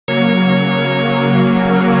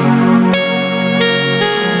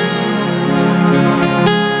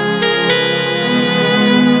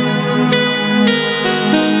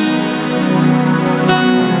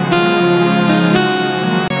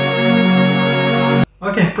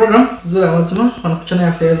program Zula Mazima wanakuchana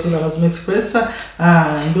ya Zula Mazima Express.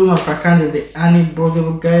 Nduma pakande the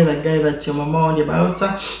unbelievable guy, the guy that your mama on about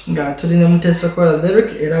nga tulina Nansereko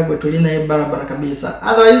Derek era bwe tulina barabara kabisa.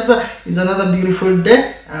 Otherwise it's another beautiful day.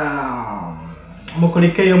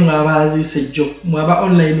 Mukulikeyo mwabazi sejo mwaba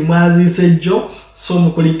online mwazi sejo so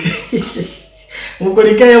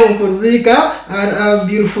mukulikeyo mukuzika a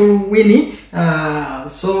beautiful Winnie.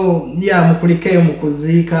 So yeah, mukulikeyo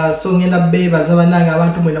mukuzika so ngenda beba zabananga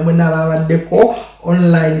abantu mwena ababaddeko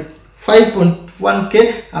online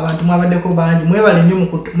 5.1k abantu mwabaddeko bangi mwebale nnyo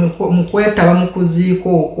mukwetaba mukuzika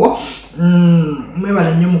okwo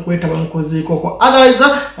mwebale nnyo mukwetaba mukuzika okwo. Otherwise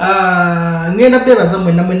ngenda beba za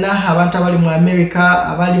mwena abantu abali mu America,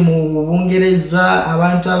 abali mu Bungereza,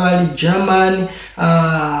 abantu abali German,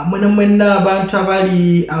 mwena abantu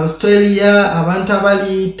abali Australia, abantu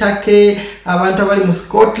abali Turkey, abantu abali mu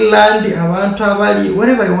Scotland, abantu abali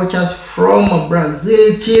wherever you watch us from,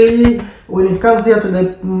 Brazil, Chile. When it comes here to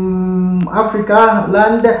the Africa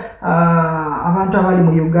land, abantu abali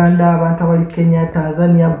mu Uganda, abantu abali Kenya,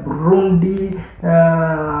 Tanzania, Burundi,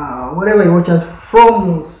 wherever you watch us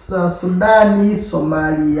from, Sudan,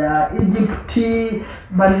 Somalia, Egypt,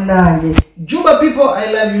 Banange. Juba people,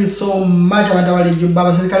 I love you so much. Abantu abali Juba,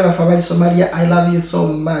 baserikali bafabali Somalia, I love you so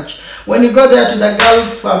much. When you go there to the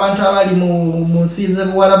Gulf, abantu abali mu size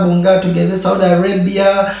Buarabunga tugeze Saudi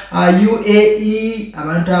Arabia, UAE,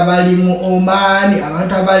 abantu abali mu Oman,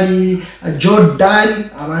 abantu abali Jordan,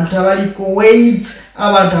 abantu abali Kuwait,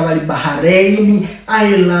 abantu abali Bahrain,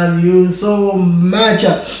 I love you so much.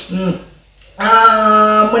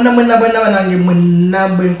 Mwena banange mwena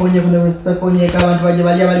bwenkonye kuna westa konye abantu baje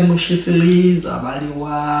bali mu Sicilies abali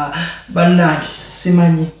wa banange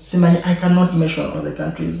simanyi I cannot mention all the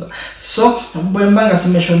countries. So bwembanga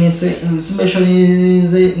simentionize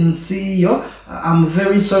nsiyo. I'm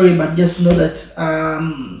very sorry, but just know that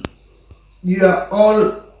you are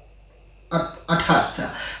all at heart.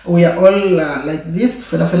 We are all like this.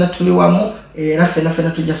 Fena tuli wamo era fena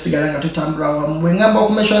tujasigala nga tutambula wamo. Wengamba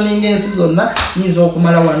okumentioning ensi zonna nizo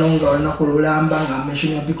okumala wanonga wanakululamba nga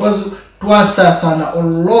mentioning because twasa sana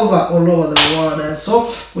all over the world. So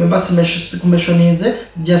wemba simentionize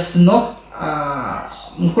just know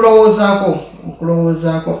nkulowozako.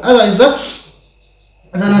 Otherwise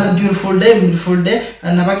it's another beautiful day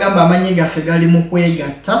and nabagamba amanyi gaffe gali mu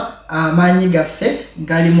kwegatta.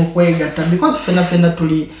 Gali mu kwegatta because fena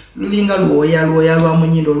tuli lulinga lwoya lwa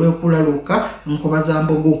munyindo lwekulaluka nkuba za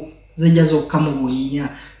mbogo zijja zokka mu bunnya.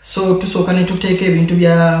 So tusooka ne tuteeka ebintu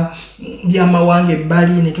bya mawange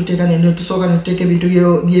ebbali, ne tusooka ne tuteeka ebintu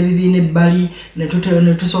by'ebibiina ebbali, ne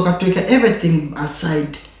tusooka tuteeka everything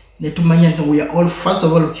aside, ne tumanya nti we are all first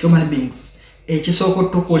of all human beings. Ekisooka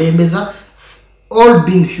tukulembeza all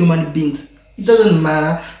being human beings. It doesn't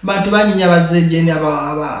matter. Bantu banyinya bazejeni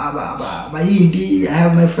abayindi. I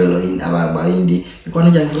have my fellow in abayindi because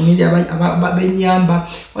no jangu media abenyamba.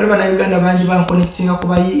 Wale bana Uganda banji ban connectinga ku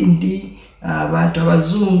bayindi, abantu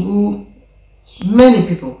abazungu, many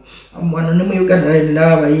people. Mwana ne mu Uganda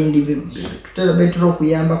na abayindi tutera betro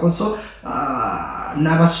kuyamba koso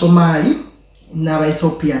n'aba Somali n'aba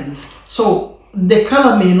Ethiopians. So the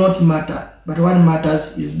color may not matter. But what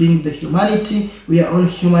matters is being the humanity. We are all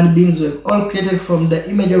human beings. We are all created from the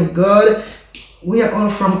image of God. We are all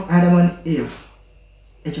from Adam and Eve.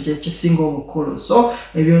 So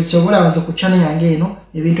ebyo sobola baza ku channel yange eno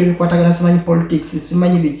ebintu bikwatagana simanyi politics,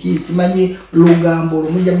 simanyi biki, simanyi lugambo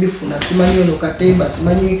lumujja bifuna, simanyi ono katemba,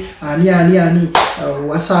 simanyi ani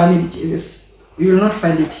wasani. You will not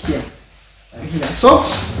find it here. So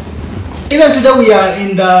even today we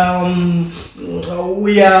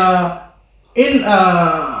are in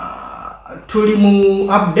tulimu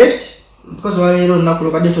update because walero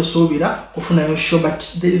nakulobadde tosuubira kufuna yo show,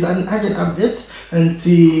 but there is an urgent update and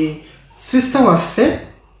sister waffe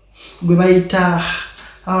gwe bayita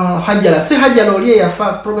Hajarah. Si Hajarah oli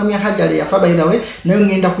yafa, program ya Hajarah yafa by the way, nayo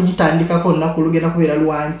ngenda kugitandikako olunaku lugenda kubeera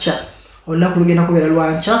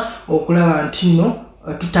lwanca okulaba nti no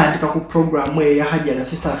tutandika ku program ya Hajarah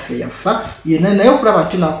sister affe yafa yena nayo kulaba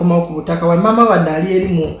nti nakoma ku butaka wa mama badali eri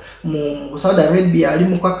mu Saudi Arabia ali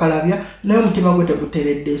mu kakalabya nayo mutima gwe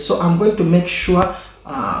teguteredde. So I'm going to make sure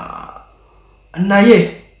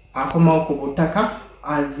naye akoma ku butaka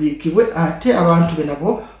azikibwe ate abantu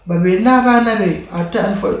benabo babe n'abaana be ate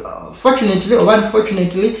unfortunately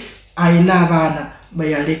ayina abaana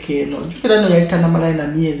bayaleke eno jukira no yalitana malaya na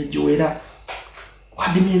miezi jiwera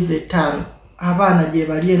wadi miezi 5 abana je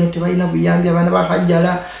bali eno tebalina buyambi abana ba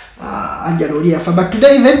Hajarah oli yafa. But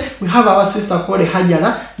today even we have our sister called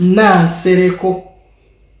Hajarah Nansereko.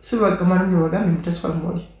 Siba kamari wagambi mteswa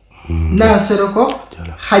mmoja. Nansereko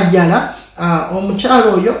Hajarah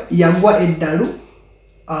omukyalo oyo yagwa eddalu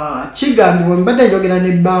kigambibwa mbadde njogera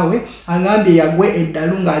ne bbaawe agambye yagwa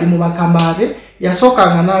eddalu ng'ali mu bakama be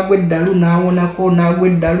yasookanga n'agwa eddalu n'awonako n'agwa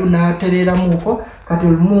eddalu n'atereeramuuko kati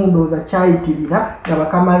olumu ndowooza kyayitirira nga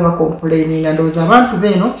bakama be bakomplaininga ndowooza abantu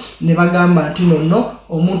beeno ne bagamba nti nonno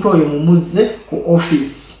omuntu oyo mumuzze ku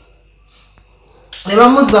offisi ne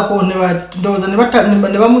bamuzza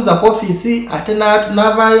ku offisi ate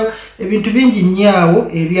n'avaayo ebintu bingi nnyo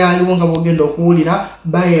ebyaliwo nga bwogenda okuwulira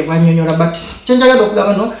banyonyola but kyenjagala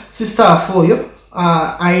okugamba no sister afe oyo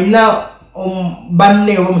ayina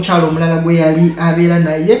banne oba omukyalo omulala gwe yali abeera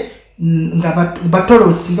naye nga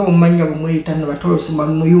batolosi nga bumanya bumweyita no batolosi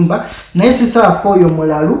muyumba naye sister afe oyo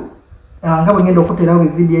mulalu nga bwengenda okuteerawo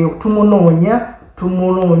evidiyo eyo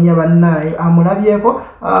tumunoonya bannaye amulabyeko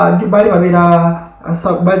bali abeera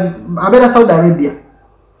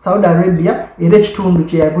Saudi Arabia era ekitundu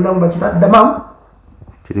kyeyagulamu bakita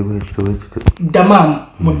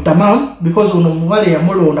Damam because ono omuwala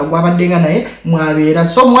yamulonda gwabaddenga naye mwabeera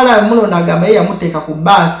so omuwala yamulonda agamba ye yamuteeka ku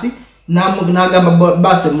baasi n'agamba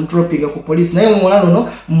baasi emudropinga ku poliisi naye omuwala ono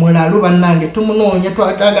mulalu bannange tumunoonya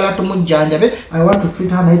twagala tumujjanjabe I want to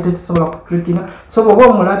treat her naye tetusobola kutreatinga so bw'oba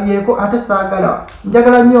omulabyeko ate saagala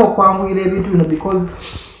njagala nnyo okwanguyira ebintu bino because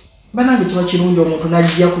banange kiba kirungi omuntu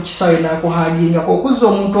najja ku kisaawe n'akuhaagingako okuzza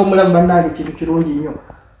omuntu omulamu bannange kintu kirungi nnyo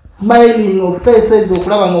smiling of faces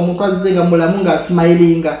okulaba ng'omuntu azze nga mulamu nga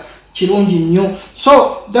smilinga kirungi nnyo so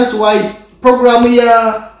that's why program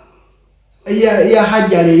ya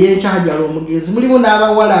Hajarah ey'enkya Hajarah omugenzi mulimu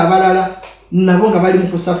n'abawala abalala nabo nga bali mu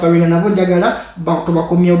kusafaringa nabo njagala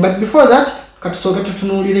tubakomyewo but before that katusooke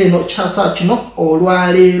tutunuulire eno kyasa kino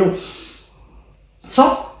olwaleero so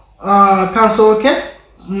kansooke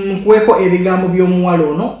nkuweko ebigambo by'omuwala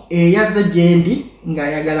ono eyazze gye ndi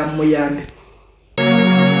ng'ayagala muyambe.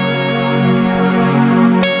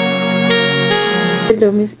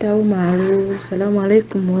 Hello Mr. Umaru, assalamu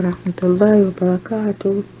alaikum wa rahmatullahi wa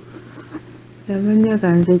barakatuh. Yamanya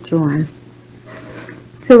kanze Joan.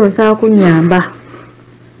 Sebo nsawa kunyamba.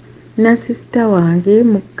 Na sister wange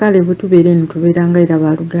mukale butubere ntuberanga era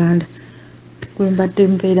baluganda. Kwembadde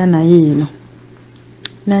mbeera naye eno.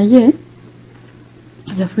 Naye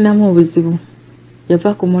yafunamu obuzibu.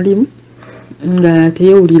 Yava ku mulimu nga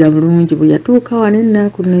teyewulira bulungi bwe yatuuka wano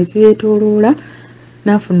ennaku neziyeetooloola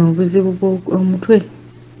nafuna obuzibu bw'omutwe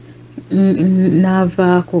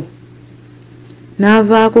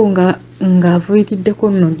n'avaako nga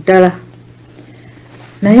avuiriddeko nno ddala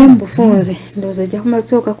naye mbufunze ndowooza ejja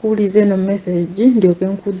kumasooka kuwuliza eno message ndyoke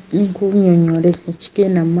nkunyonyole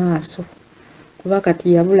ekigenda mu maaso kuba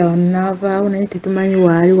kati yabula wano n'avaawo naye tetumanyi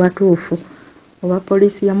waali watuufu oba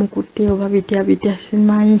poliisi yamukutte oba bitya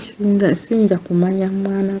simanyi sinja kumanya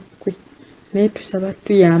mwana gwe naye tusaba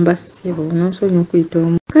tuyamba ssebo n'osonyi okuyita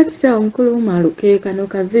omu kati saawa omukulu Umaru kano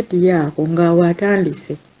ka vidiyo ako ng'awo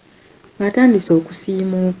atandise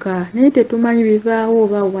okusiimuuka naye tetumanyi bivaawo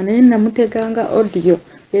obawa naye namuteganga audio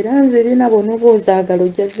era nze rina bonobozaagala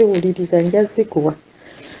ojja ziwuliriza nja zikuwa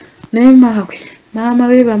naye maama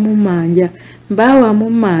we bamumanja mbaawa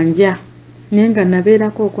mumanja naye nga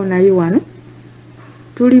nabeerako okwo naye wano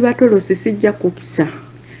tuli batolosi sijja kukisa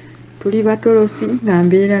tuli batolosi nga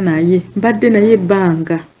mbeera naye mbadde naye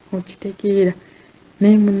ebbanga okitegeera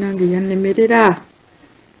naye munnange yannemerera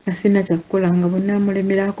nasina kyakukola nga bwe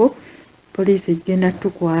naamulemerako poliisi egenda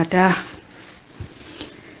tukwata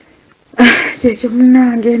kyekyo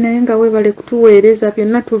munnange naye nga weebale kutuweereza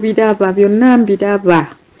byonna tubiraba byonna mbiraba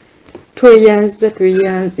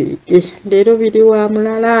tweyanziike leero biri wa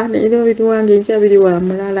mulala leero biri wange enkya biri wa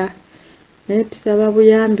mulala naye tusaba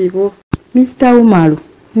buyambi bwo Mr. Umaru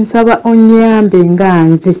nsaba onyambe nga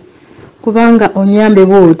nze kubanga onyambe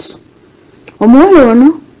bwoti omuwala ono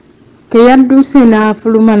keyadduse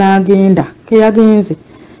n'afuluma n'agenda keyagenze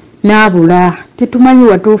n'abula tetumanyi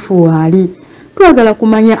watuufu waali twagala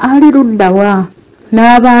kumanya ali luddawa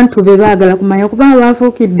n'abantu be baagala kumanya kuba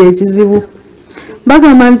bafuukidde ekizibu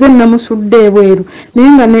bagamba nze namusudde ebweru naye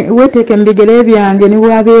nga weeteeke mu bigere byange ne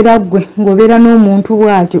bwabeera ggwe ng'obeera n'omuntu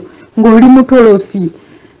bwatyo ng'oli mutolosi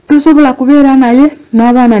tosobola kubeera naye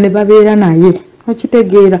n'abaana ne babeera naye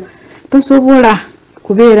okitegeera tosobola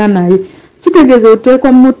kubeera naye kitegeeza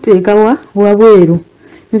oteekwa muteeka wabweru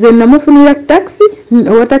nze namufunira taxi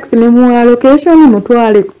owa taxi ne muwa location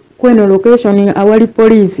mutwale kweno location awali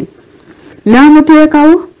poliisi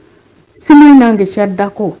n'amuteekawo simanyi nange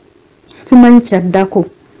kyaddako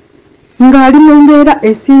ng'ali mu mbeera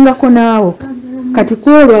esingako naawo kati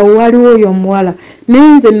kwolwa waliwo oyo omuwala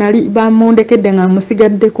naye nze nali bamundekedde nga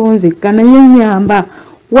musigaddeko nzekka naye nyamba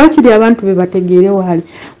wakiri abantu be bategeere waali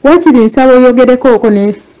wakiri nsaba oyogereko okwo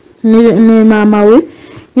ne maama we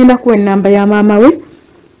ngenda kuwa ennamba ya maama we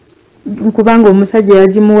kubanga omusajja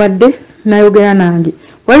yagimuwadde nayogera nange.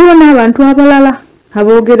 Waliwo n'abantu abalala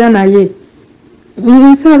aboogera naye.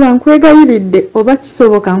 Nsaba nkwegayiridde oba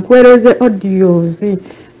kisoboka nkuweereze audios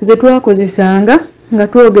ze twakozesanga nga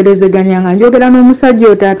twogerezeganya nga njogera n'omusajja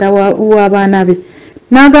otaata w'abaana be.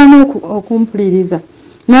 N'agaana okumpuliriza.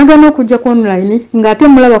 N'agaana okujja ku online ng'ate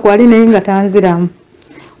mulaba kwali naye nga tanziramu.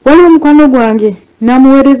 Waliwo mukwano gwange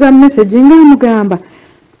n'amuweereza message ng'amugamba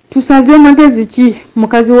tusavye magezi ki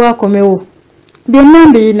mukazi waakomewo. Byonna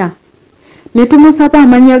mbiyina. Ne tumusaba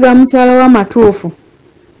amannya ga mukyala w'amatuufu.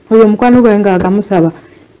 Oyo mukwano gwe ng'agamusaba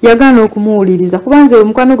yagaana okumuwuliriza kubanze oyo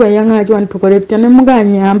mukwano gwe yaŋŋaajwa ntukole tutya ne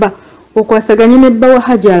muganyamba okwasaganye ne bba wa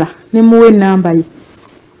Hajarah ne muwe ennamba ye.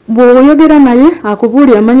 Bw'oyogera naye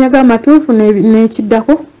akubuulira amannya g'amatuufu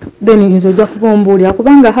n'ekiddako then nze ojja kuba ombuulira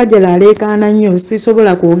kubanga Hajarah aleekaana nnyo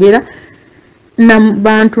sisobola kwogera na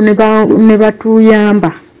bantu ne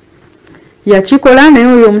batuyamba. Yakikola naye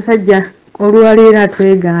oyo omusajja olwaleero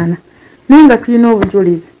atwegaana naye nga tulina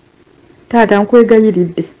obujulizi. Taata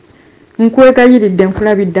nkwegayiridde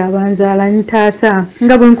nkulabidde abanzaala ntaasa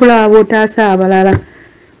nga bwe nkulaba bw'otaasa abalala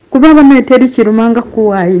kuba bano teri kirumanga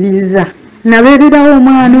kuwaayiriza. Nabeererawo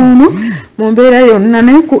omwana ono mu mbeera yonna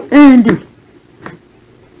naye ku endi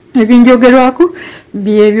ebinjogerwako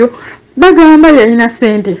byebyo. Bagamba yalina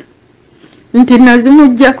ssente nti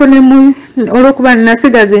nazimuggyako olw'okuba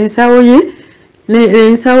nasigaza ensawo ye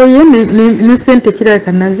ne ssente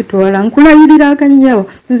kirabika nazitwala. Nkulayirira aganyawo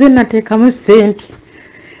nze nateekamu ssente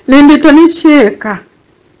nendeta ne sheeka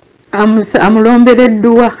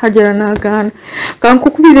amulombereddwa. Hajarah n'agaana.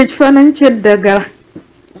 Kankukubira ekifaananyi ky'eddagala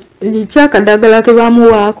kyakadagala ke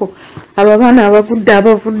bamuwaako abo abaana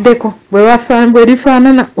abavuddeko bwe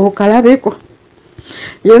lifaanana okalabeko.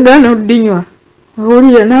 Yagaana oddinywa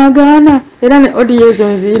owulire n'agaana era ne odiyo ezo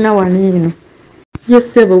nzirina waniino. Ye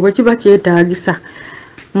ssebo bwe kiba kyetaagisa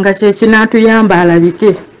nga kye kinaatuyamba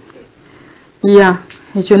alabike.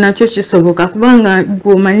 Ekyo nakyo kisoboka kubanga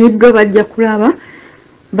gwomanyiddwa bajja kulaba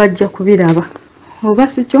bajja kubiraba. Oba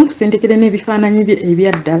si kyo nkusindikire n'ebifaananyi bye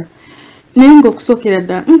ebyaddala. Naye ng'okusookera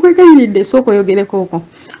ddala nkwegayiridde sooka oyogereko okwo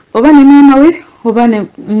oba ne maama we oba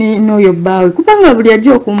n'oyo bbaawe kubanga buli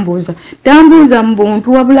ajja okumbuuza tambuuza mu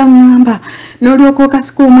buntu wabula ŋŋamba n'olyoka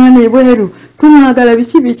okasika omwana ebweru tumwagala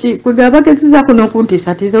biki kwe gabagezezaako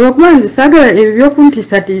n'okuntiisatiisa lwakuba nze saagala ebyo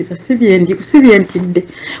by'okuntiisatiisa si byentidde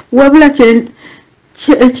wabula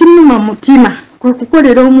ekinnuma mutima kwe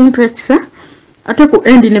kukolera omuntu ekisa ate ku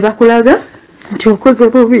endi ne bakulaga nti okoze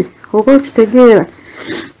bubi oba okitegeera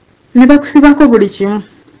ne bakusibako buli kimu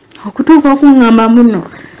okutuuka okuŋŋamba muno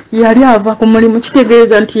yali ava ku mulimu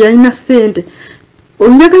kitegeeza nti yalina ssente.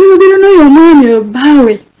 Onjagala yogera n'oyo omwami oyo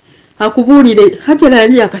bbaawe akubuulire Hajarah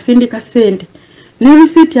yali akasindika ssente ne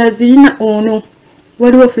risiiti azirina ono.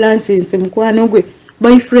 Waliwo Francis mukwano gwe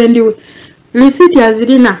boyfriend we risiiti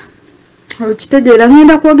azirina okitegeera.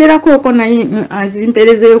 Ngenda kwogerako okwo naye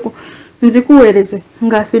azimperezeeko nzikuweereze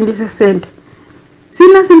ng'asindise ssente.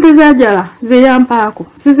 Sina ssente za Hajarah ze yampaako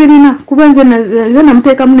sizirina kuba nze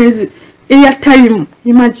namuteekamu nezi airtime.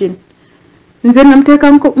 Imagine nze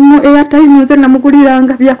namuteekamu airtime nze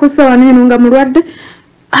namuguliranga byakozesa waneeno nga mulwadde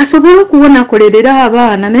asobole okubonakolerera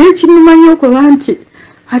abaana naye kimumanyi okuba nti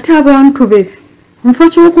ate abantu be nfa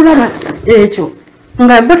ky'okulaba ekyo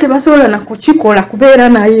nga bo tebasobola na kukikola kubeera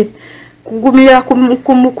naye kugumira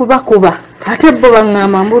kubakuba ate bo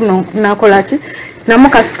baŋŋamba mbuno nakola ki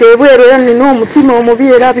namukasuka ebweru era nina omutima omubi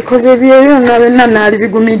era bikoze byeyo nabenna naali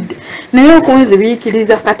bigumidde naye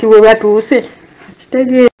okunzibiikiriza kati we batuuse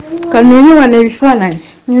kitegeera. Kanenye wano ebifaananyi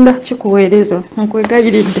ngenda kukikuweereza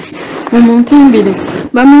nkwegayiridde mumuntimbire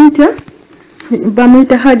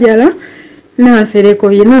bamuyita Hajarah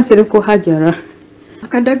Nansereko ye Nansereko Hajarah.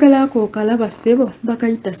 Akadagala ako kalaba ssebo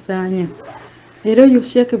bakayita saanya era oyo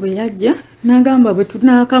sheeke bwe yajja n'agamba bwe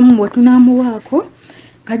tunaamuwaako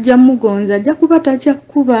kajja mugonza ajja kuba tajja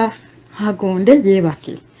kuba agonde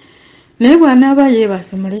yeebake naye bw'anaaba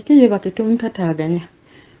yeebase muleke yeebake tumukataaganya.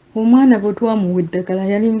 Omwana bwe twamuwa eddagala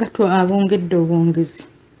yalinga abongedde obwongezi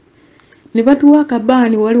ne batuwa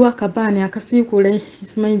akabaani. Waliwo akabaani akasiikula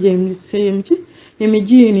simanyi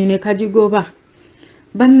emijiini ne kagigoba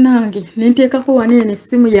bannange ne nteekako waneeno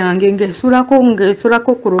essimu yange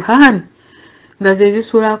ng'esulako ku ruhaani nga ze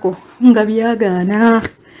zisulako nga byagaana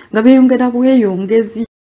nga beeyongera bweyongezi.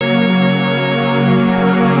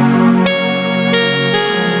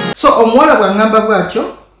 So omuwala bw'aŋŋamba bw'atyo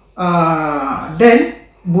then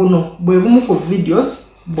buno bwe bumu ku videos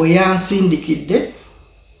bwe yansindikidde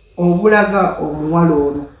obulaga omuwala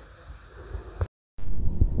ono.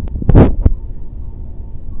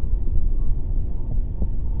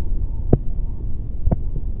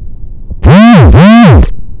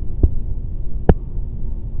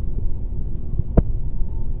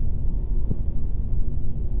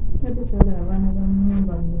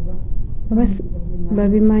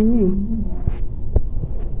 babimanyi.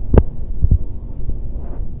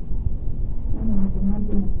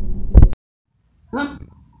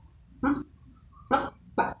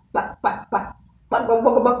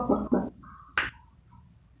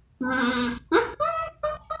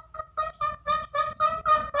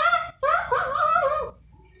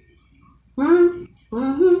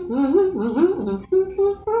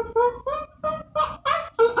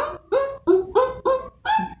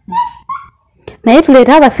 Naye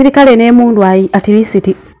tuleeta abasirikale n'emundu at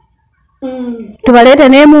least tubaleete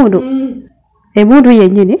n'emundu emundu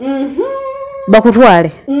yennyini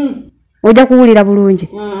bakutwale ojja kuwulira bulungi.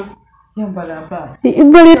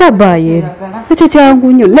 Baleeta baayeeri ekyo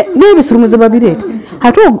kyangu nnyo n'ebisulumizo babireeta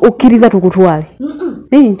ate okkiriza tukutwale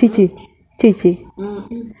kiki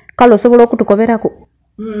kale osobola okutukoberako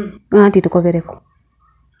anti tukobereko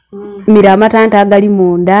mira amatanta agali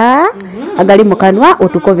munda agali mu kanwa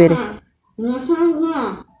otukobere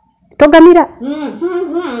togamira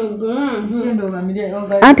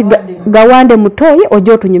anti gawande mutoyi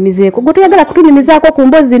ojo tunyumizeeko gwe tuyagala kutunyumizaako ku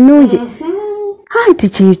mbozi nnungi anti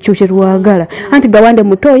kikyo kye twagala anti gawande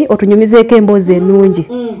mutoyi otunyumizeeko emboozi ennungi.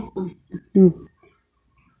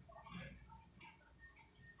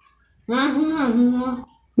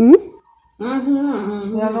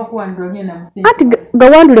 Ati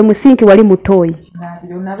gawandule musinki wali mutoyi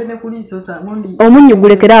omunyu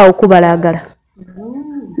gulekera awo kubalagala.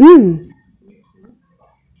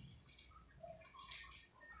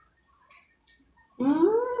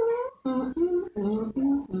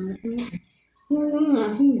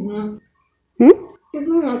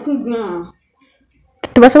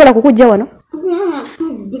 Tubasobola kukujja wano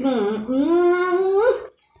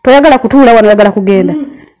toyagala kutuula wano oyagala kugenda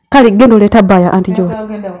kale genda oleeta baya anti jo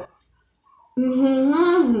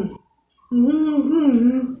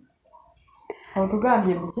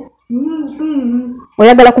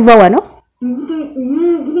oyagala kuva wano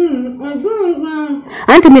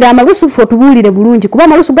anti mira amalusu ffe otubuulire bulungi kuba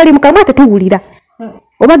amalusu gali mukamwa tetuwulira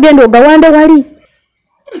oba genda ogawande wali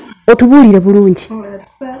otubuulire bulungi.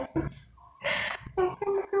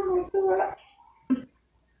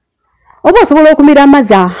 Oba osobola okumira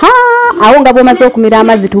amazzi awo nga bw'omaze okumira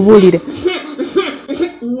amazzi tubuulire.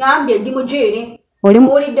 Ngambye ndi mujiini.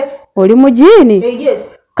 Oli mujiini?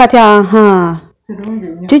 Kati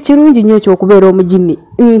kikirungi nnyo ekyokubeera omujiini.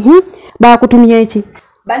 Baakutumye eki?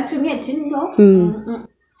 Bantumye kinno.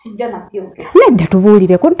 Sijja napyo. Nedda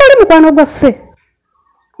tubuulire ko tali mukwano gwaffe.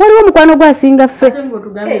 Waliwo mukwano gwasinga ffe. Ate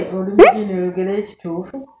ng'otugambye oli mujiini oyogera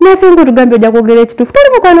ekituufu. Nate ng'otugambye ojja kwogera ekituufu tali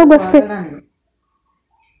mukwano gwaffe.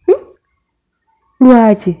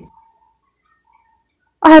 Lwaki?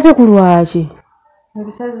 Ate ku lwaki?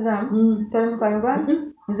 Ebisazizaamu tali mukwano gwange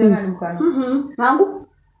nze nga ndi mukwano. Mangu.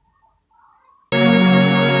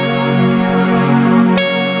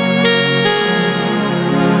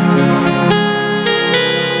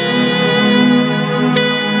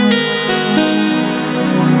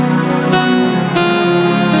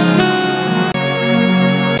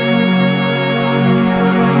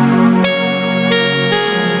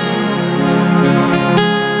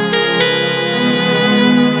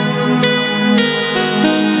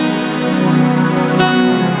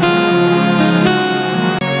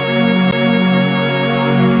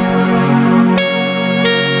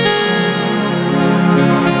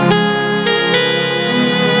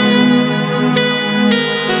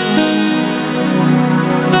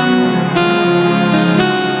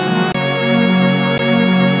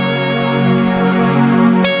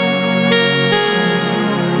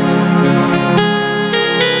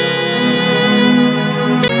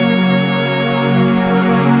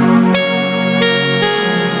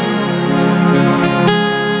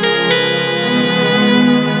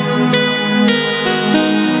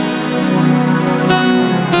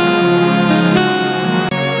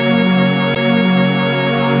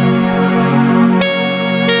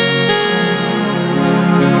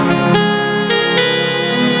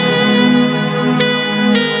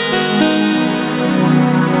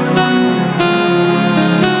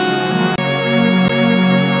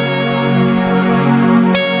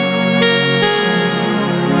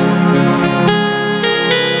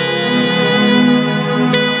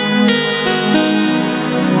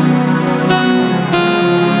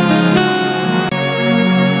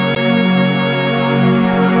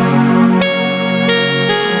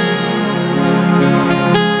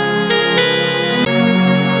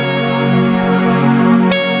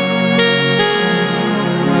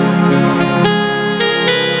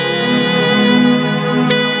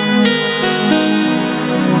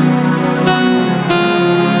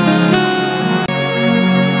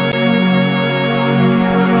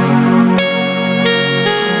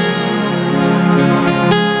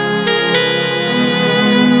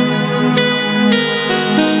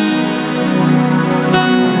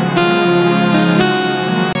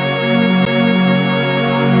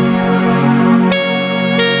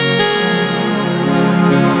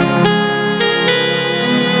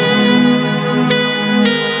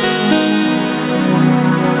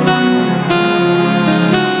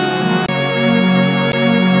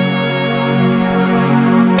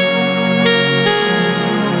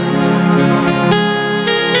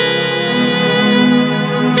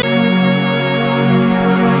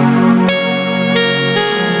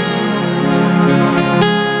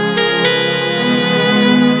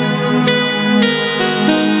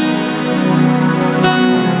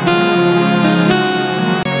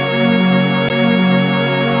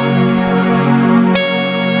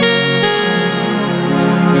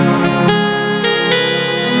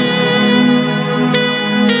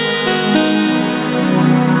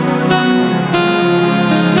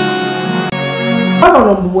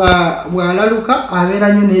 omwana ono bw'alaluka abeera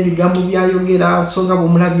nnyo n'ebigambo byayogera so nga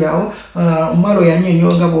bw'omulabyawo omwana oyo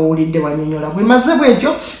annyonnyola nga bw'owulidde bw'annyonnyola bwe maze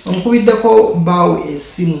bw'etyo omukubiddeko bbaawe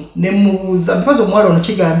essimu ne mmubuuza because omwana ono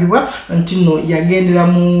kigambibwa nti nno yagendera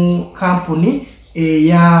mu kampuni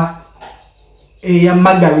eya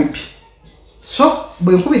Magarib so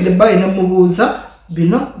bwe nkubidde bbaawe ne mmubuuza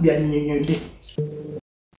bino byannyonnyodde.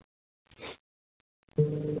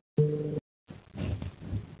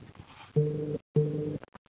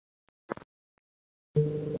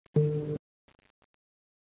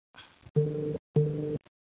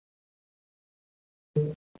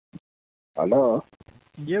 Hello.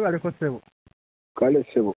 Je baliko sebo. Kale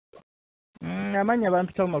sebo. Amanya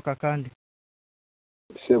bampita mu kakandi.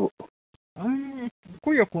 Sebo.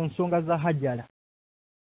 Kuyo ku nsonga za Hajarah.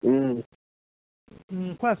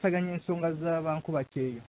 Kwasaganya ensonga za Nkuba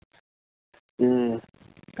Kyeyo.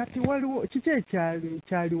 Kati waliwo kiki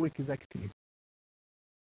ekyaliwo exactly?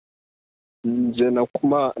 Nze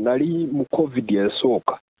nakuma nali mu COVID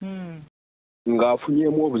esooka.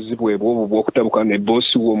 Ng'afunyemu obuzibu obwo bw'okutabuka ne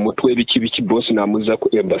boosi w'omutwe biki boosi n'amuzza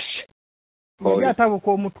ku embassy.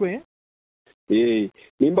 Atabuka omutwe?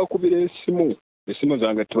 Nimba kubira esimu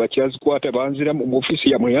zange tebakyazikwata banziramu mu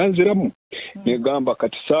ofiisi yamwe yanziramu. Negamba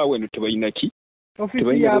kati saawa eno tebalina ki?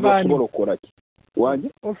 Ofiisi y'abaani? Tebalina kukola ki?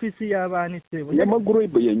 Wanje? Ofiisi y'abaani sebo? Ya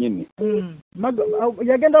Magreb yennyini.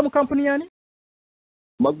 Yagenda mu kampuni yani?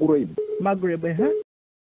 Magreb.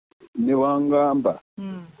 Ne wangamba.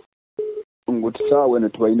 Nguti saawa eno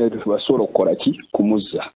tebalina tebasobola okukola ki?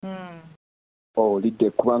 Kumuzza. Olidde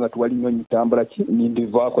kubanga twali nnyo ntambula ki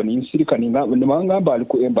nindivaako ninsirika ne bangamba ali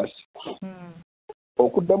ku embassy.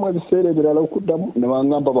 Okuddamu ebiseera ebirala okuddamu ne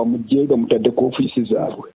bangamba bamugye bamutadde ku ofiisi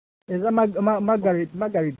zaabwe. Eza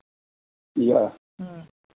Magarib. Ya.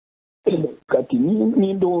 Kati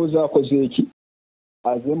nindowooza akoze eki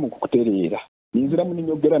aze mu kutereera. Ninziramu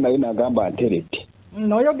ninyogera naye n'agamba nteredde.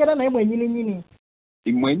 N'oyogera naye mwennyini.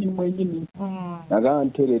 Mwennyini. Nagamba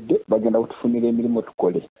nteredde bagenda kutufunira emirimu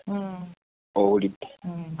tukole. Olidde.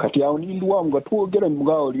 Kati awo nindiwamu nga twogera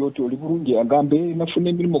mugaawo oli oti oli bulungi agamba nafuna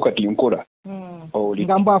emirimu kati nkola.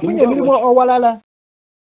 Ngamba afunye emirimu owalala.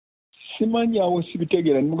 Simanyi awo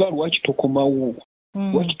sibitegeera mugaawo lwaki tokomawo.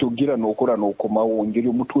 Lwaki togira n'okola n'okomawo ngeri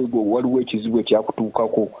omutwe gwo waliwo ekizibu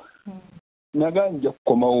ekyakutuukako. Naganja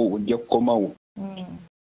kukomawo.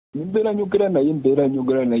 Mbeera nyogera naye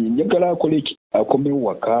njagala akole eki akomewo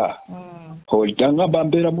waka. Olitangamba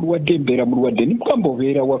mbeera mulwadde nimugamba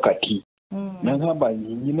obeera wakati. Nagamba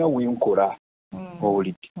nyina wenkola.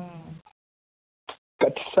 Olidde.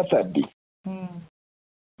 Kati Saturday.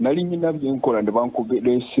 Nali nyina byenkola ne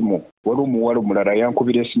bankubira esimu. Wali omuwala omulala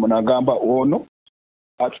yankubira esimu n'agamba ono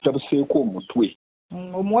atutabuseeko omutwe.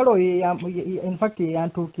 Omuwala oyo in fact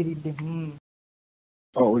yantuukiridde.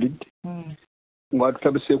 Olidde.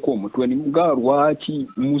 Ng'atutabuseeko omutwe nimugaa lwaki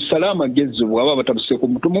musale amagezi bw'aba batabuseeko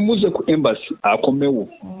omutwe mumuze ku embassy akomewo.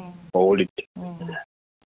 Olidde.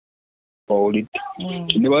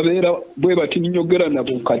 Ne babeera bwe bati ninyogera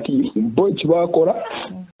nabo kati bo ekibakola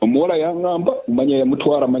omuwala yangamba manya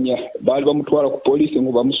yamutwala baali bamutwala ku poliisi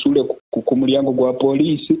ngo bamusuule ku mulyango gwa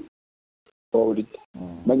poliisi. Olidde.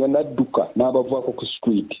 Manya nadduka n'abavaako ku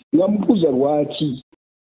street. Ngamubuuza lwaki.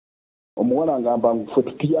 Omuwala ngamba ffe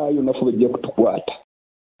tutyayo naffe bajja kutukwata.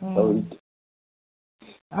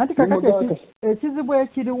 Anti kakati ekizibu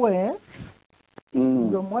ekiriwe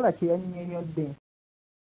omuwala kye yannyonnyodde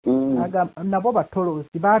nabo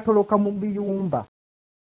batolosi baatoloka mu biyumba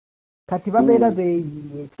kati babeera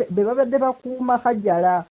beeyiye be babadde bakuuma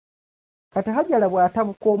Hajarah kati Hajarah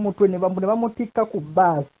bw'atabuka omutwe ne bamutikka ku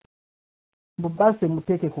bbaasi mu bbaasi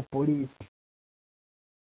emuteeke ku poliisi.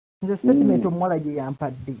 Nze statement omuwala gye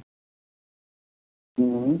yampadde.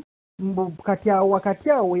 Kati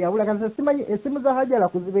awo yabula kati simanyi esimu za Hajarah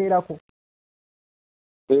kuzibeerako.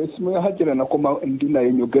 Esimu ya Hajarah nakoma ndi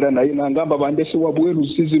naye nyogera naye nangamba bandese wabweru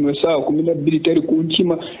zino essaawa 12 teri ku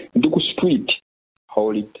nkima ndi ku street.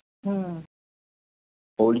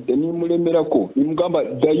 Olidde nimulemerako nimugamba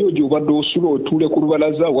ddayo gy'obadde osula otuule ku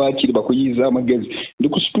lubalaza waakiri bakuyiiza amagezi ndi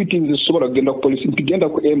ku street nze sobola kugenda ku poliisi ntigenda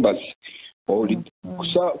ku embassy. Olidde.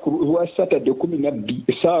 Kuwa Saturday 12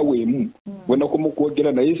 essaawa emu bwenakoma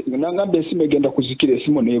okwogera naye nangamba esimu egenda kuzikira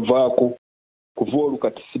esimu neevaako kuva olwo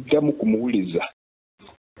kati siddamu kumuwuliza.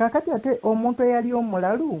 Kakati ate omuntu eyali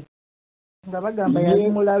omulalu nga bagamba yali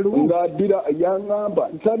mulalu ng'addira yangamba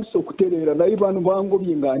ntandise okutereera naye bano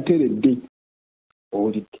bangobye nga nteredde.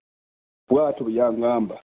 Olidde. Bw'atyo bwe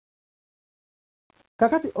yangamba.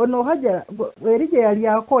 Kakati ono Hajarah eri gye yali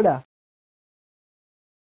akola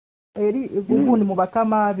eri gundi mu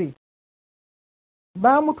bakama be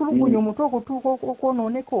baamutulugunya omutwe okutuuka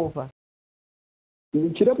okwonooneka ova.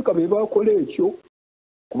 kirabika be bakola ekyo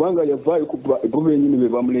kubanga yavaayo bo bennyini be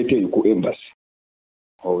bamuleeteeyo ku embassy.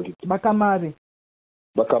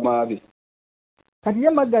 Bakamaabe. Kati ye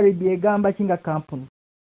Margaret egamba kinga company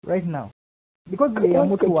right now because ye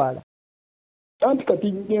yamutwala. Anti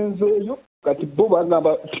kati ngenzeeyo kati bo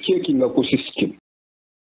bagamba tucheckinga ku system.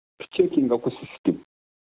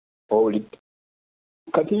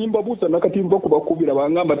 Kati mbabuuza nakati mbakubakubira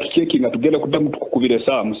bangamba tucheckinga tugenda kuddamu tukukubira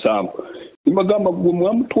saamu. Mbagamba gwe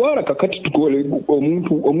mwamutwala kakati tukole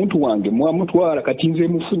omuntu wange mwamutwala kati nze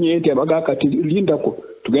mufunye ente abaga kati lindako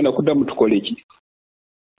tugenda kuddamu tukole ki.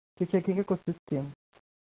 Tucheckinga ku system.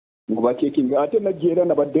 Nguba checking ate najera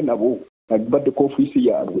nabadde nabo nabadde ku office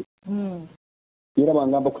yaabwe. Era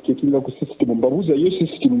bangamba kucheckinga ku system mbabuuza yo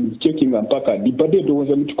system checkinga mpaka dibadde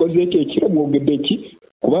ndowooza mutukozeeko ekiro mwogedde ki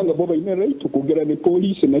kubanga bo balina right okwogera ne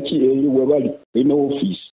police naki we bali ina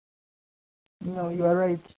office. No, you are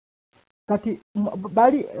right. Kati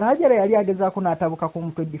bali Hajarah yali agezaako n'atabuka ku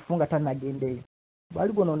mutwe difunga tanagendeyo.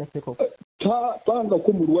 Bali bononeseko. Panga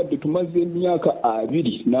ku mulwadde tumaze emyaka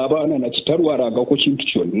 2 n'abaana na kitalwarangako kintu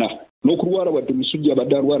kyonna. N'okulwala wadde musujja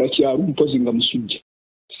abadde alwala kyalo mpozi nga musujja.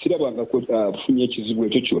 Sirabanga ko afunye ekizibu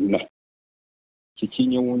ekyo kyonna.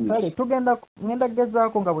 Kikinyewunya. Kale ngenda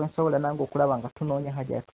gezaako nga bwe nsobola nange okulaba nga tunoonya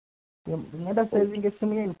Hajarah. Ngenda saving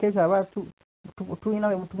essimu ye in case abantu tulina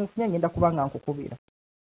we mutumufunye ngenda kubanga nkukubira.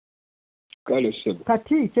 Kale sebo.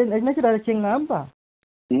 Kati nekirala kyengamba.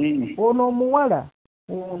 Ono omuwala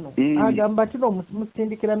ono agamba tino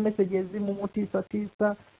musindikira messages mumutiisa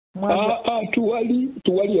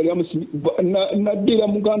tuwali yali amusimi naddira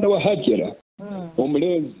muganda wa Hajarah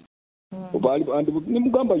omulenzi obali ne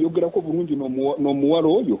mugamba yogerako bulungi n'omuwala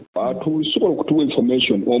oyo atusobola okutuwa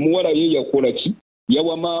information. Omuwala ye yakola ki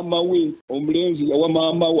yawa maama we omulenzi yawa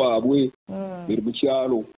maama waabwe biri mu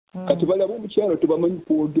kyalo kati balaba omukyalo tebamanyi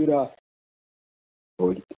kwogera.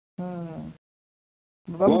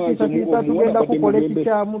 Tugenda kukola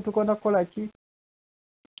ekikyamu tukonda kukola ki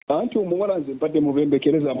anti omuwala nze mpadde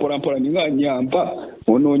mubembekereza mpolampola ninga nyamba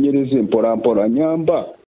onoonyereze mpolampola nyamba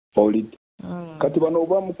olid kati bano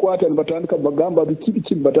bamukwata ne batandika bagamba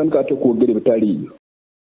biki batandika ate kwogera bitaliiyo.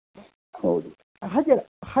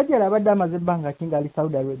 Hajarah abadde amaze ebbanga ki ng'ali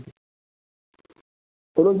Saudi Arabia?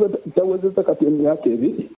 Olowooza tawezezza kati emyaka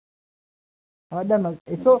 2 abadde amaze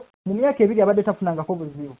so mu myaka 2 abadde tafunangako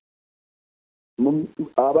buzibu.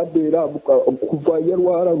 Abadde era kuva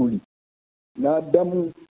yalwala luli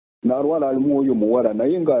n'addamu n'alwala alimu oyo muwala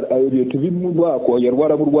naye nga ebyo tebimulwako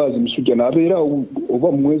yalwala bulwazi musujja n'abeera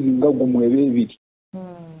oba mwezi nga gumu eba 2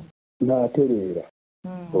 n'atereera.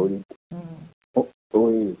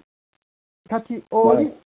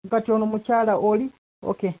 Kati ono mukyala oli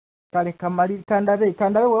okay kale kamali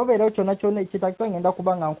kandabe wobeera kyonna ekitakisa ngenda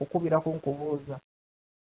kubanga nkukubirako nkubuuza.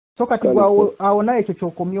 So kati awo naye ekyo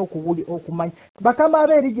kyokomye okumanya bakama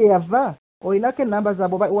abeeri gye yava olinako enamba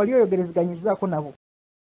zaabwe wali oyogerezganyizaako nabo.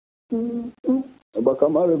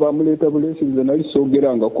 Bakama abe bamuleeta buleesi nze nali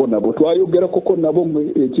soogerangako nabo twayogerakoko nabo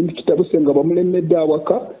ekintu kitabuse nga bamulemedde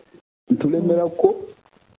awaka ntulemerako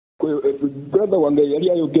brother wange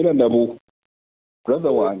yali ayogera nabo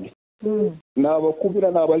brother wange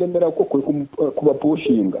n'abakubira n'abalemerako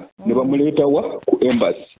kubapuushinga ne bamuleeta wa ku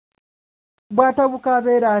embassy. Bwatabuka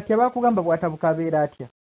abeera atya bakugamba bwatabuka abeera atya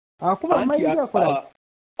akuba amayinja yakola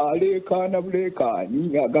aleekaana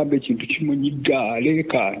buleekaani agamba ekintu kimunyigga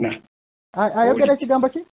aleekaana ayogera ekigambo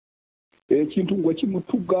ki ekintu nga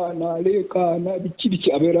kimutugaana aleekaana bikiri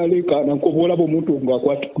kyabeera aleekaana nkoboolaba omuntu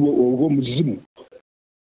ng'akwatiddwa oba omuzimu.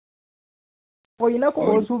 Olinako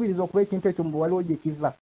osuubiriza okuba ekintu ekyo mu waliwo gye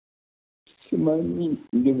kiva. Simanyi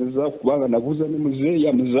ngezeza kubanga nabuuza ne muzeeyi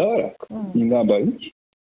amuzaala ngamba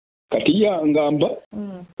kati yangamba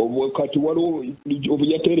kati waliwo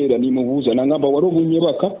obuyatereera nimubuuza nangamba waliwo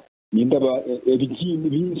obunyebaka nindaba ebijiini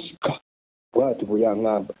binsika bwati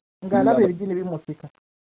bweyangamba ng'alaba ebijiini bimusika.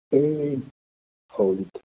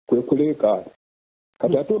 Kwe kuleekaana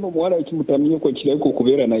kati ate ono omuwala ekimutamyeko ekirabika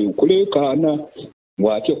okubeera naye kuleekaana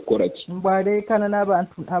bw'atya kukola ki bw'aleekaana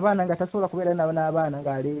n'abantu abaana nga tasobola kubeera nabo n'abaana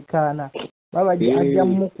ng'aleekaana baba ajja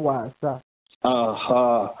mumukwasa.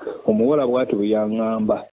 Omuwala bw'ati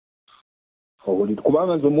bweyangamba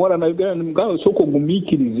kubanga nze omuwala nayogera nga sooka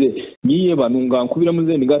ogumiikirize nyiye bano nga nkubira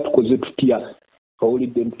muzeeni nga tukoze tutya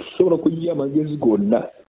owulidde tusobola kuyiya amagezi gonna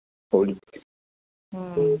owulidde.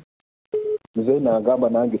 Muzeeni agamba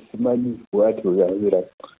nange simanyi bw'ati bweyabera.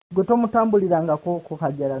 Gwe tomutambulirangako ku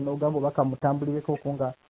Hajarah n'ogamba oba kamutambulireko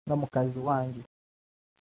nga mukazi wange.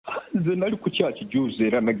 Nze nali ku kyaki juuzi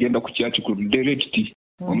era nagenda ku kyaki ku direct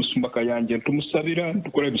omusumba Kayanja tumusabira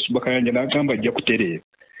tukola ebisumba Kayanja n'agamba ajja kutereera.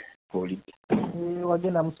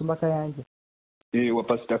 Wagenda musumba Kayanja wa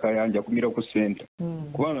pasita Kayanja kumira ku center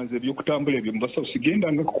kubanga nze byokutambula ebyo mbasawo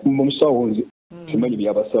sigendanga mu musawo nze simanyi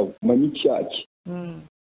byabasawo manyi kyaki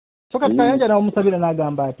so kati Kayanja nawo musabira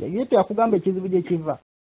n'agamba ati yete akugamba ekizibu gye kiva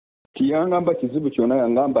tiyangamba kizibu kyona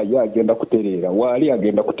yangamba ye agenda kutereera waali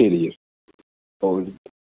agenda kutereera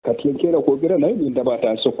kati enkeera kwogera naye ndaba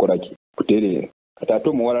atandise okukola ki kutereera kati ate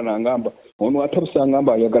omuwala nangamba ono atabusa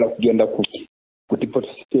ngamba ayagala kugenda ku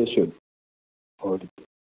deportation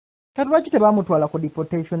kati lwaki tebamutwala ku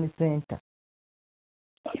deportation center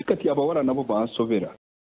kati abawala nabo bansobera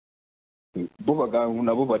bo bagamba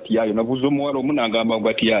nabo batiyayo nabuza omuwala omu nangamba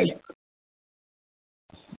batiyayo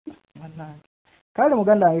kale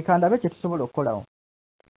muganda wange kandabe kye tusobola okukolawo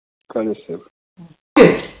kale sebo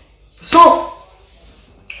so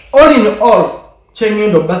all in all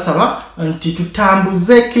kyengendo basaba nti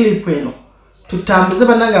tutambuze clip eno tutambuze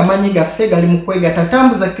bananga amanyi gaffe gali mu kwegata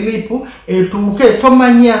tambuza clip etuuke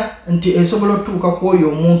tomanya nti esobola otuuka ku oyo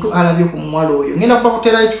omuntu alabye ku mwala oyo ngenda kuba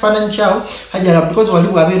kutera ekifaananyi kyawo Hajarah because wali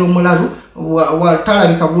bwabeera omulalu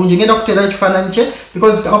talabika bulungi ngenda kutera ekifaananyi kye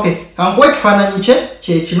because okay kankuwa ekifaananyi kye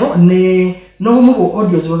kyekino n'obumu bu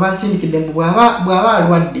audios bwe bansindikidde mbu bw'aba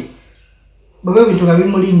alwadde bwe bintu nga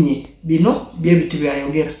bimulinnye bino byebiti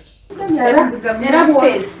byayogera era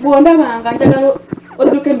bwondabanga njagala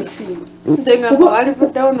odduka emisinde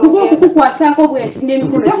kukwasako bwenti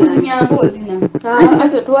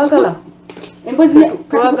n'emikuate twagala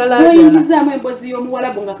emboziyoyingizaamu embozi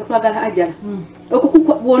y'omuwalabu nga katwagala Hajarah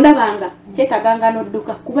bwondabanga kyetaganga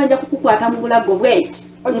n'odduka kuba nja kukukwata mu bulago bwenti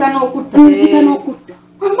nzika n'okutta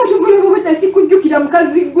Amatukulubudde sikujjukira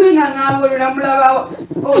mukazi gwe nga ng'abolera mulabawo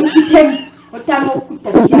okitemu otama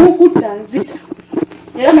okutta nzita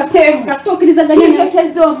era kasitookirizaganya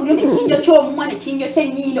kyezza omulyo nekinjo ky'omumwa nekinjo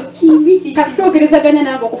ky'ennyindo kimbiki kasitookirizaganya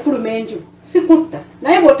nange okufuluma enju sikutta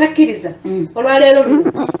naye bw'otakkiriza olwaleero luno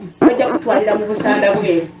ojja kutwalira mu busanda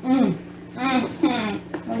bweru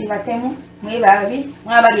muli batemu mwebabi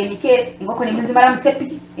mwabali emikere enkoko ne muzimala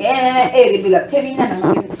musepiki ebibiga tebina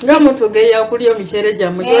namagezi nga muntu geya okulya omicere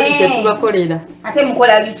gyammwe gyoli kye tubakolera ate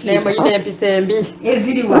mukola biki nemuyina empisa embi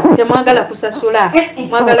eziriwa temwagala kusasula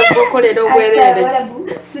mwagala kubakolera obwereere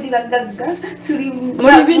tuli bagagga tuli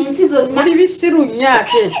muli bisiru nnyo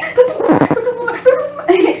ate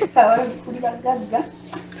tuli bagagga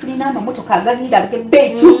tulina amamotoka agalira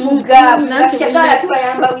betuvuga nashagala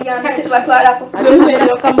tubayamba buyambi tubatwalako kati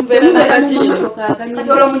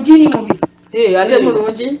olwo mujini mubi ate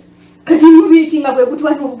mulungi kati mubi kinga bwe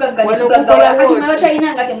kutwala obugagga netugagga kati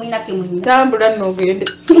mabatalina nga temulina kemunyina tambula nnogende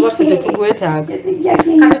obaffe tetugwetaaga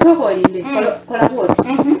kati tokolinde kola bwoti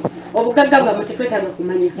obugagga bwamwe tetwetaaga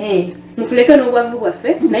kumanya mutuleke n'obwavu bwaffe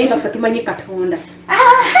naye nga ffe tumanyi Katonda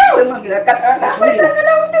wemwagira Katonda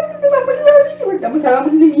musaba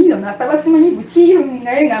munimiro nasaba simanyi bukiru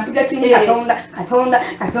naye nga mpiga kimu Katonda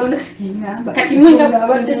engamba kati mwenga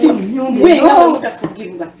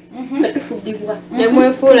mutafugibwa tufugibwa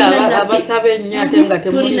nemwefuula abasaba ennyo ate nga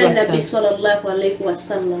temuli Nabbi sallallahu alaihi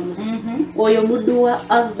wasallam oyo muddu wa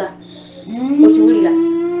Allah okiwulira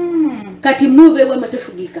kati mube bwe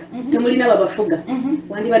matufugika temulina babafuga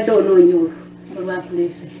wandibadde onoonya olwo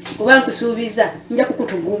olwakulese oba nkusuubiza nja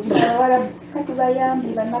kukutugumba kati bayambi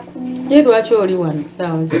banaku ye lwaki oli wano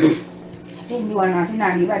saawa zino ate ndi wano ate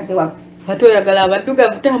nandibadde wa ate oyagala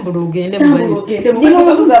abaddugavu tambula ogende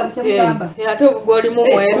ate obugolimu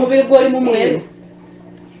mweru omubiri gwolimu mweru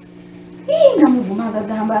nga muvuma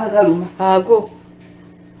agagamba agaluma ago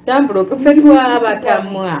tambula ffe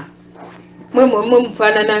twabatamwa mwe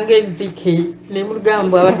mufaanana ng'ezzike ne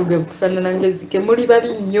mulugamba abaddugavu tufaanana ng'ezzike muli babi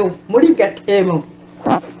nnyo muli gateemo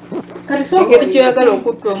engeri gyoyagala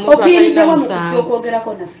okutta omuntu atalina musango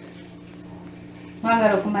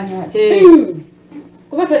mwagala okumanya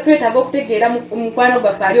kuba twetaaga okutegeera mukwano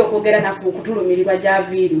gwaffe ali okwogera naffe okutulumirirwa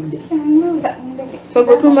gy'aviiridde ffe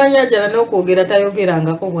gwe tumanya Hajarah n'okwogera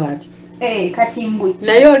tayogerangako bw'ati kati mbwe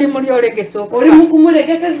naye oli muli olegesa oli mu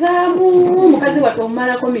kumulegekezaamu mukazi wattu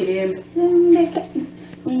omumalako mirembe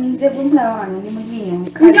nze bwemula wano ndi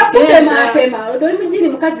mujini nja kutematema oli mujini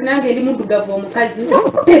mukazi nange ndi muddugavu omukazi nja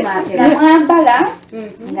kutematema namwambala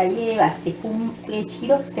nga yeebase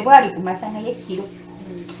ekiro tebwali kumakya naye ekiro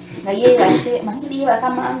nga yeebase mangeri yeebaka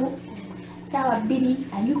mangu saawa 2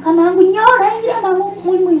 anyuka mangu nnyo nayingira mangu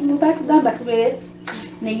mulimu batugamba tubeere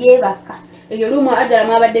neyeebaka eyo lumu Hajarah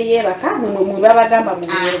mwabadde yeebaka mwe babagamba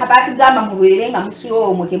batugamba mubeere nga musula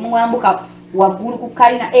omwo temwambuka waggulu ku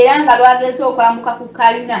kalina era nga lwageze okwambuka ku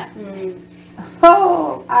kalina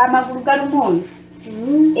amagulu galumu oyo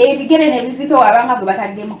ebigere nebizito wabanga gwe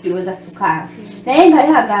bataddemu kilo za sukaali naye nga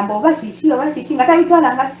yagamba oba kiki nga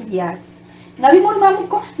tabitwala nga siriasi nga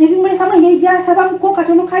bimulimamuko ne bimulekamu yejasaba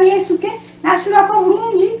katono ka Yesu ke n'asulako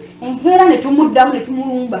bulungi enkeera ne tumuddamu ne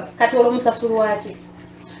tumulumba. Kati olw'omusasulwaki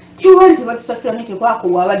Kiwali tebatusasula ne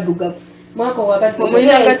tekwakolwa abaddugavu. mwaka wabadde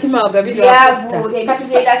omulina agatima agabiri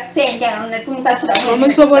katubeera ssente ne tumusasula.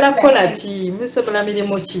 musobola kukola ki musobola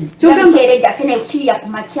mirimu ki kyogamba gyaffe ne kirya ku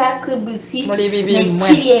makya kebusi muli bibi mmwe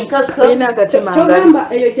kirya enkoko olina agatima kyogamba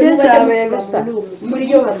eyo gyemubaerusa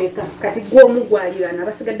muliyo bameka kati gw'omu gwalirana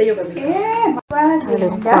basigaddeyo babiri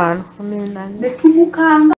mukwano ne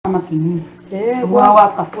tumukanga amakini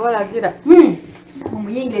wawaka walagira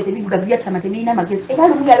omuyingire tebiddugavu byatama temulina magezi era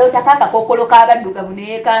lumu yalootako akakokolo k'abaddugavu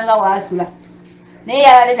neyeekanga waasula naye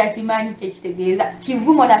yabaleeta kimanyi kyekitegeeza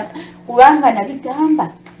kivumo kubanga nabigamba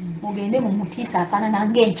mugende mumutiisa afaanana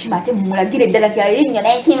ng'enkima ate mumulagire eddala kyayinnyo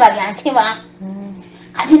n'enkima bya nkima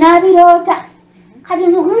kati n'abiroota kati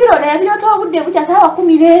mukubiroota yabiroota obudde bukya saawa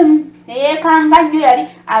 11 neyeekanga nnyo yali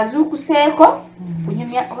azuukuseeko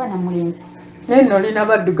kunyumya oba namulenzi naye nno olina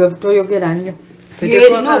baddugavu toyogera nnyo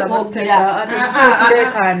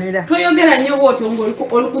toyogera nnyo bwotyo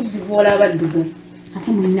ng'olikuzibuola abaddugavu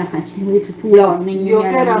ate mulina kati tutuula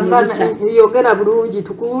yogera bulungi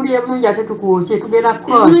tukuwulye bulungi ate tukwokye tugenda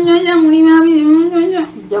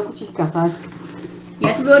ojja kukikakasa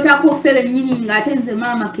yatulootako ffe bennyini ng'ate nze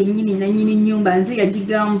maama kennyini nannyini nnyumba nze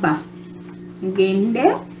yagigamba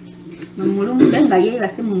ngende mumulumbe nga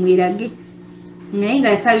yeebase mumwerage naye nga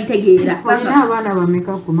yakabitegeera olina abaana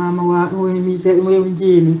bameka ku maama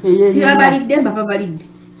w'enjiini sibabalidde mbababalidde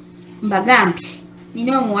mbagambye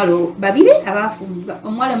nina omuwala babiri abafumbirwa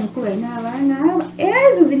omuwala mukulu alina abaana aba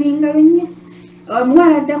ezo ziringalo nnyo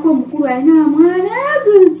omuwala addako omukulu alina amwana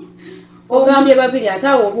ago ogambye babiri ate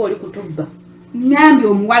awo oba oli kutubba ngambye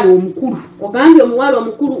omuwala omukulu ogambye omuwala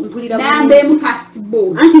omukulu mpulira nambeemu fast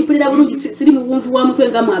ball anti mpulira bulungi siri mubuntu wa mutwe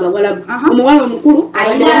nga mwabawalabu omuwala omukulu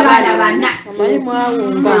alina abaana bana amayi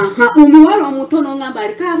mwawunga omuwala omutono ngamba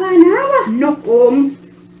aliko abaana aba no omu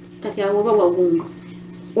kati awo oba wawunga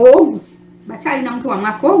ogu bakyalina mutu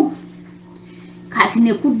wamwaka ogu kati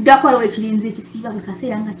nekuddako aliwo ekirinzi ekisiiba buli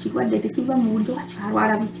kaseera nga kirwadde tekiva mu buliri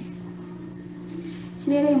wakyalwala biki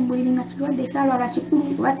kireereyo mu buliri nga kirwadde kyalwala kikulu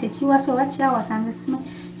oba tekiwasa oba kyawasanze sima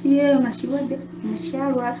kireereyo nga kirwadde nga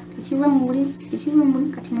kyalwala tekiva mu buliri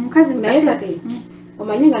kati nomukazi naye kati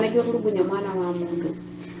omanyi nga nagyokulugunya mwana wa muntu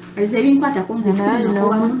ezo ebinkwatako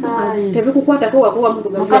tebikukwatako wakuwa muntu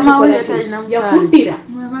yakuddira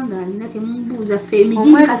mwabanga alina temumbuuza ffe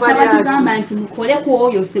emijini kasaba tugamba nti mukole ku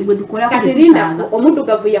oyo ffe gwe dukolako kati linda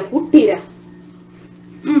omuddugavu yakuttira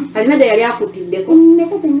alina gye yali akuttiddeko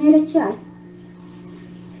neka tenywera ekyayi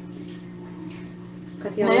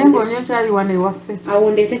naye ng'olina ekyayi wano ewaffe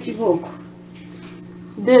awo ndeete kibooko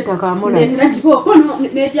deeta kamula ndeetera kibooko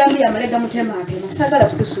nejambi amale gamutemaatema saagala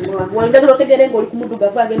kutusumula wandagala otegere ng'oli ku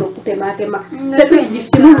muddugavu agenda okutemaatema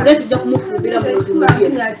sepigisimunule tujja kumufumbira mutumulye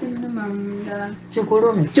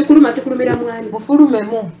kikulumira mwani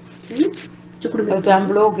mufulumemu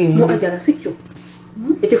otambule ogende mu ajala sikyo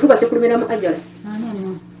ekifuba kikulumira mu ajala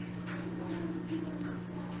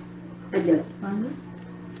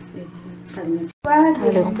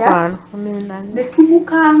mukwano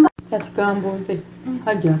netumukanga kati kambuuze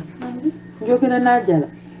Hajarah njogera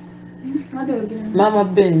n'Hajarah maama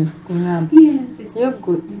Ben kuŋŋamba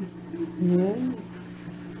yeggwe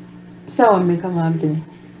saawa mmeka maama Ben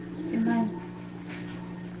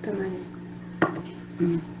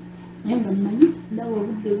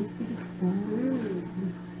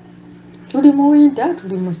tuli mu winta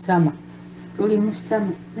tuli mu sama tuli mu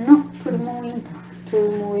sama no tuli mu winta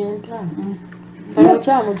kano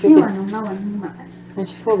kyamujjukira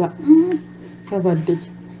ekifuba kyabadde ki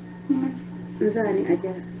nzaani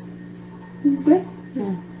Hajarah gwe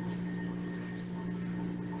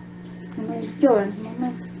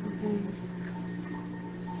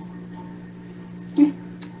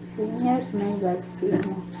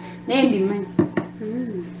naye ndimanyi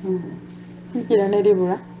nkira ne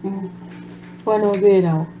libula wano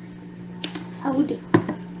obeerawo Saudi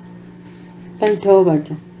bayitawo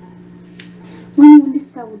batya mundi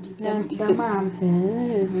Saudi damaama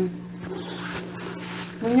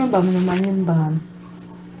mu nnyumba muno manyi mbaamu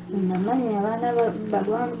namanyi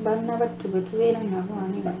abaana battu bwe tubeera nabo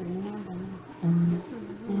ani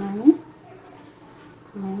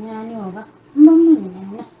manyi ani oba mbamanyi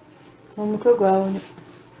bonna omutwe gwawone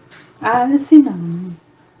sina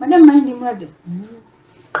madam manyi ndi mulwadde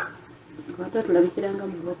ate tulabikiranga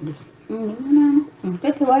mulwadde mutwe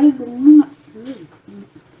tewali gunnuma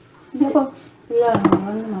ndeko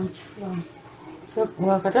yawalima mukifuba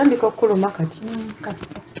wakatandika okuluma kati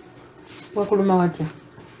wakuluma watya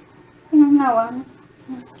nawana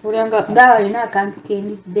Ulianga Ndawa alina akantu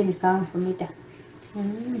kenidde ne kanfumita.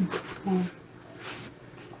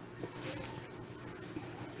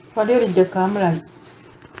 wali olidde kamulali.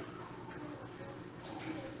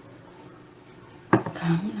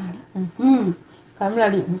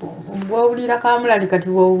 Kamulali bw'owulira kamulali kati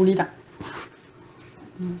bw'owulira.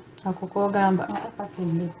 Ako k'ogamba.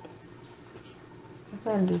 Akendedde.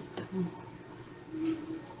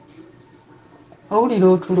 Owulira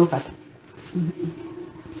otulo kati.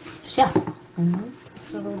 Sha.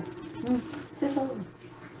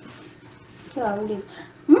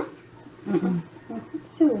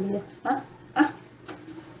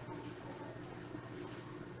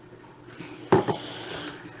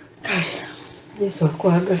 Yesu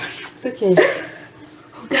akwagala. So kyeri.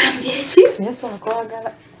 Ogambye ki? Yesu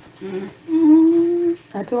akwagala.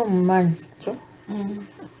 Ate omumanyi sikyo.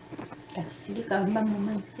 Sirika mba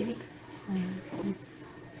mumanyi sirika.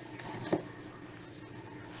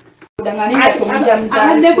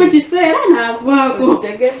 Addeko kiseera n'avaako.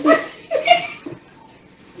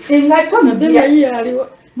 Engato Naddala ye aliwo.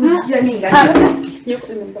 mujja n'engato.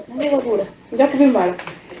 Nja kubimala.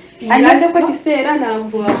 Addeko kiseera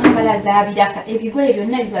n'avaako. Mbala zaabiraka ebigoye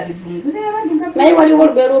byonna biba bivunguze abantu. Naye waliwo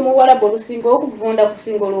olubeera omuwalabu olusinga okuvunda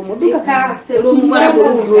kusinga olw'omuduka. Olw'omuwalabu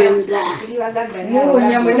oluvunda.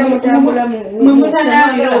 Muwonya mwena mutambula Mwe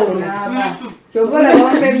mutanaabira onaaba. Kyova olaba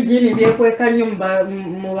wampa ebijini byekweka nnyo mu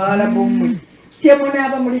bawalabu mmwe.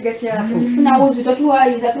 Temunaaba muli gakyafu. Tufuna wuzi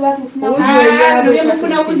totuwaliza tuba tufuna wuzi. Ne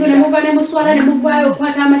mufuna wuzi ne muva ne muswala ne muvaayo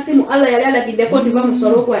okukwata amasimu. Allah yali alagiddeko nti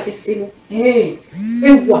bamuswala okukwata essimu.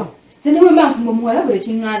 Ewa. Sene wemba nfumba muwala bwe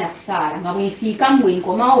kiŋŋaana kusaala nga bwensiikamu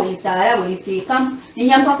bwenkomawo bwensaala bwensiikamu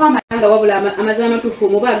nenyapako Nga wabula amazima amatuufu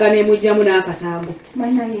omubaaga n'emugyamu n'akataago.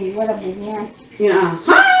 amanaye wala bwenyana.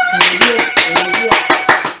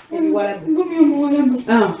 Ngumi omuwalabu.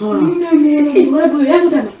 Omuwalabu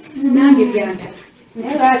yakutama. Nange byantama.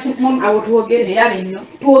 Naye lwaki Awo twogere. era bino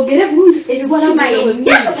Twogere bulungi ebiwalabu yennyini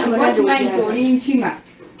ebiwalabu okimanyi nti oli nkima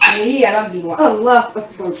naye yalagirwa. Allahu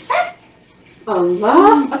akbar.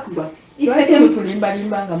 Allahu akbar. Lwaki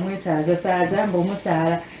mutulimbalimba nga mwesaaza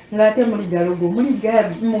mb'omusaala ng'ate muli galogo muli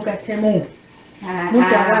mugatemu.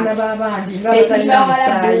 Muti abaana b'abandi nga batalina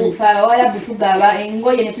musaayi. Abawalabu tugaba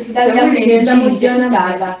engoye ne tusigalamu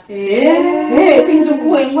emisaala. Tuyinza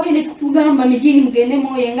okuwa engoye ne tutugamba mijini mugende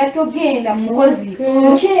mwoye nga togenda mu mukozi.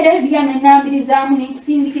 Mukyera ebyange nnambirizaamu ne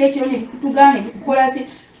nkusindikira ekiro ne bikutugaa ne bikukola ki.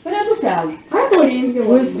 Era tusaawe. Ate olinze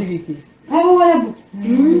Weesibike. Abawalabu.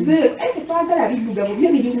 Twagala biddugavu byo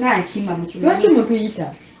biringa nkima mu kibuga. Lwaki mutuyita?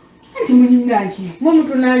 Anti mulinga nkima. Mwe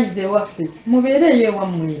mutunaayize ewaffe. Mubeereyo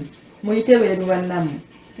ewammwe. Muyite beeru bannammwe.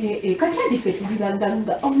 Kati ati ffe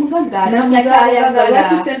tugaggaga omugagga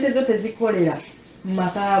Lwaki ssente zo tezikolera mu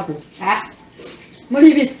makaago?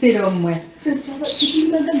 Muli bissiro mmwe.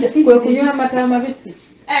 Kwe kunywa amata amabisi.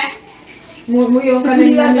 Muyonka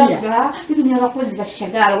n'ennyamiya. tutumya abakozi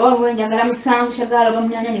bashagala oba bwenjagala musanvu shagala oba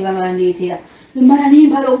munyanya ne babandeetera mmala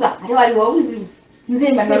nembaloga ate waliwo obuzibu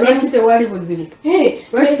nze nga Lwaki tewali buzibu?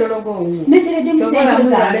 Lwaki tologa owuwo? neteredde Tosobola musengo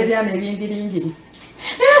muzaala zange ebyana ebingiringiri.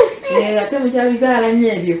 Ate mukyabizaala nnyo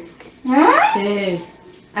ebyo.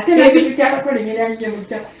 Ate n'ebintu kyakakolemera nnyo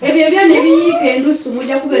mukyakufa. ebyo ebyana ebiyiika endusu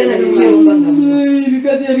mujja kubeera nabyo muyombaga.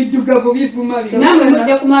 ebikazi ebiddugavu bivuma bino Namwe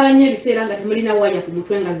mujja kumala nnyo ebiseera nga temulina waya ku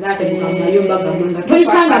mutwe nga zaatemuka mu mayumba gammwe nga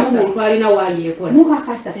toyisangamu muntu alina waali ekola.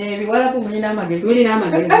 mukakasa Ebiwalabu mulina amagezi. Mulina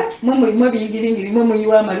amagezi. Mwe biyingiringiri mwe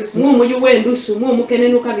muyiwa amalusu. Mwe omuyiwa endusu mwe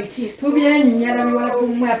omukenenuka biki. Tubyenyinyala biwalabu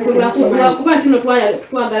mmwe ate temukimanyi. Lwakuba nti no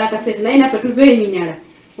twagala akasente naye naffe tubeenyinyala.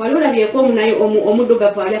 Wali olabyeko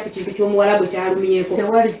omuddugavu alya ku kintu ky'omuwalabu kyalumyeko.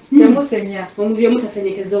 Tewali. Temusenya. Omubiri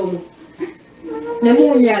omutasenyekeza omwo. Ne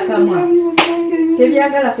muwunya akamwa.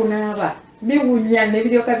 Tebyagala kunaaba. Biwunya ne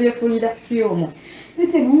biryoka byefulira fyomo.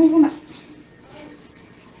 ete mumuvuma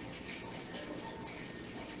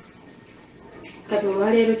Kati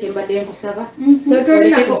olwaleero kyembadde nkusaba.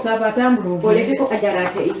 Tolina kusaba tambula obulungi. Olekeko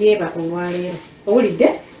Hajarah yeebaka olwaleero. Owulidde?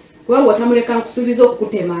 Kuba bw'otamuleka nkusuubiza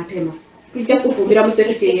okukutemaatema. Tujja kufumbira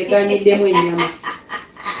museko kyeyegaanyiddemu ennyama.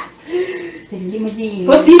 ndi mugiini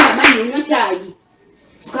Tosimba manyi onywa kyayi.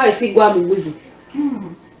 Sukaali siggwa mu buzi.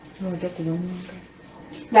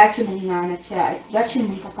 lwaki muŋŋaana kyayi lwaki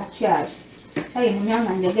munkaka kyayi kyayi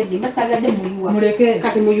munyanga njagedde mbasagadde muyiwa Muleke.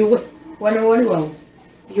 Kati muyuwe. Wano wali wawo.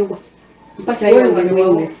 Yuwa. Mpa kyayi wange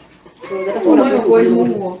muyuwe. Omwana gwali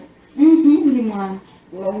muwo. ndi mwana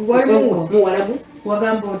Gwali muwo. Muwalabu.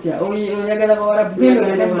 Wagamba otya? Oyagala bawalabu.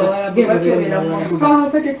 Genda olemu bawalabu. Bakyobera mu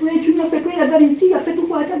ffe tetwecunya ffe tweraga ensi yaffe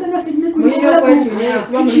tukwatagana Muyina okwecunya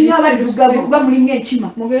kuba muli tukinya abaddugavu kuba mulinga enkima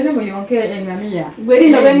mugende muyonke engamiya. Gwe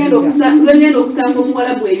lino lwengenda okusanga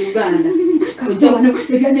omuwalabu e Uganda. wano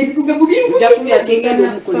ebyane bitugavu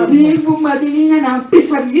binvuma birina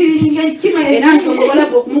nampisa bibiringa ekima era ntogola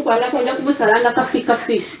bw'okumukwatako nja kumusalanga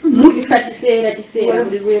kafi muri kakiseera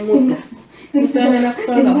buli lw'emudda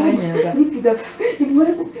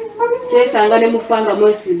kyesanga ne mufanga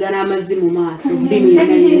mwesiga n'amazzi mu maaso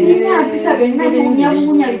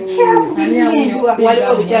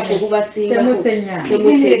waliwo obukyafu obubasingako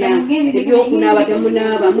temusenya ebyokunaaba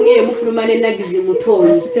temunaaba muli emufuluma n'ennagizi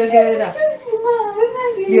mutooyi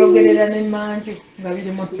byogerera n'emmanju nga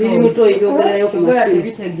biri mutooyi byogererayo ku masimu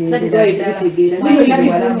kati twali tubitegeera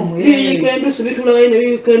biyika endusu bitulayo ne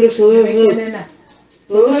biyika endusu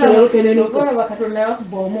bakatonda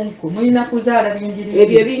yakuba omunku mulina kuzaala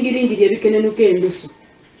ebyo ebingiringiri ebikenenuka endusu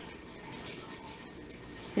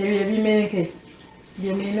ebyo ebimenke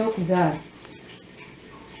bye mulina okuzaala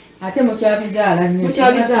ate mukyabizaala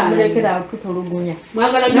nnyomuleekera tutulugunya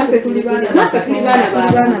naffe tuli baana baabwe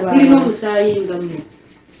tulina omusaayi nga mmwe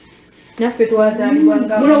naffe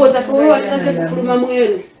twazaalibwanga mulowooza fe wewe wataze kufuluma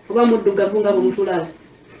mweru oba muddugavu nga bwe mutulaba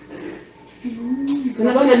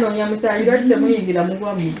nonoonya musaayi lwaki temuyingira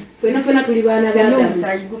mugwamu fena tuli baana baadamu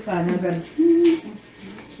omusaayi gufaanagana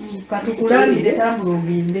katukulangire tambula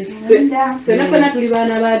ogende fena tuli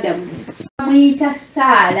baana baadamu muyita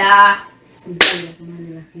saala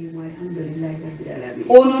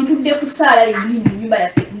ono ntudde ku saala yennyini ennyumba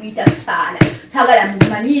yaffe kumuyita saala saagala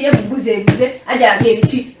mumanyire mubuzeebuze ajaga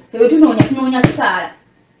ebiki eyo tunoonya saala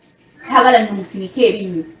saagala nnomusinike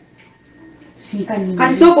ebinnyo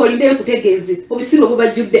kati sooka olinde nkutegeeze obisiru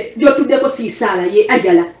obubajjudde gyotuddeko si saala ye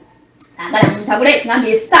ajala saagala muntabule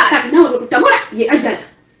ngambye esaala kati nawe totutambula ye ajala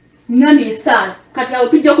ngambye esaala kati awo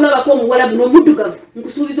tujja kulabako omuwala buno omuddugavu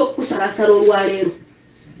nkusuubiza okukusalasala olwaleero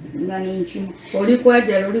nga nenkimu oli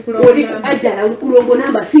kwajala oli ajala oli kulongo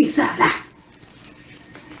namba si saala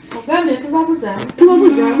ogambye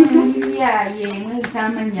tubabuzaabuzayaye mweyita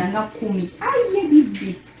amanya nga 10 aye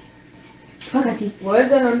bibbi kakati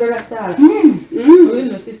waweza nondola saala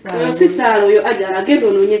oyino si saala oyo ajala agenda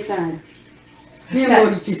onoonye saala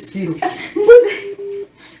oli kisiru mbuze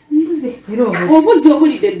obuzi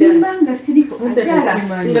obulidde ddala mbanga siriko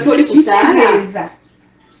nga toli ku saala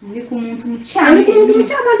ndi ku muntu mukyama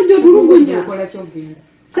ndi gyotulugunya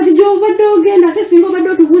kati gyobadde ogenda ate singa obadde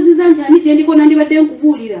otubuuziza nti ani gyendiko nandibadde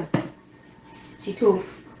nkubuulira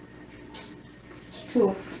kituufu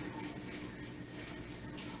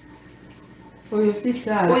oyo si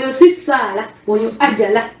saala oyo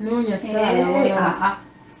ajala noonya saala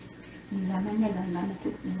ngamanya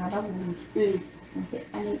nga babulungi nze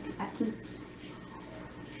Anet aki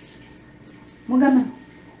mugama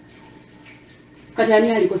kati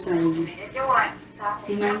ani aliko saala yo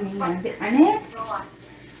simanyi nga nze Anet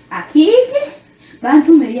akiki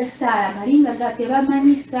bantuma erya saala galinga ga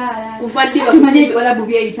tebamanyi saala tumanyi ebiwalabu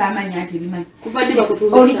byeyita amanya nti bimanyi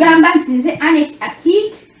oligamba nti nze Anet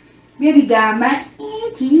akiki bye bigamba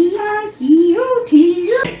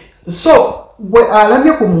so bwe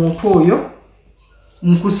alabye ku muntu oyo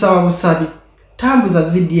nkusaba busabi tambuza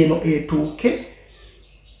vidiyo eno etuuke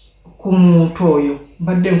ku muntu oyo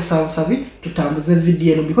mbadde nkusaba busabi tutambuze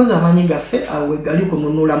vidiyo eno because amanyi gaffe awe gali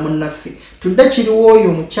kununula munnaffe tudde kiriwo oyo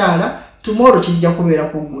omukyala tomorrow kijja kubeera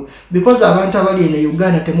ku ggwe because abantu abali eno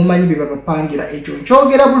Uganda temumanyi bye babapangira ekyo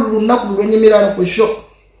nkyogera buli lunaku lwenyimirano ku show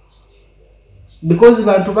because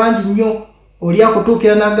bantu bangi nnyo oli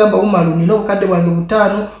akutuukira n'agamba Umaru nina obukadde bwange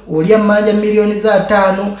 5 oli amanja miliyoni za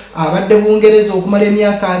 5 abadde Bungereza okumala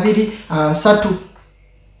emyaka 2-3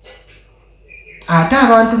 ate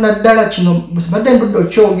abantu naddala kino badde ndudde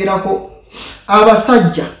okyogerako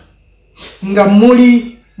abasajja nga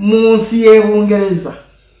muli mu nsi y'e Bungereza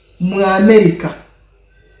mu America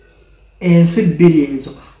ensi 2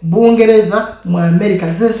 ezo Bungereza mu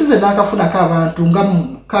America zesize n'akafunako abantu nga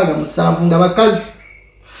 6-7 nga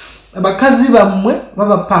abakazi bammwe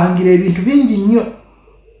babapangira ebintu bingi nnyo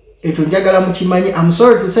ekyo njagala mukimanyi. I'm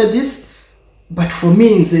sorry to say this but for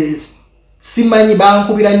me nze simanyi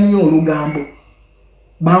bankubira nnyo olugambo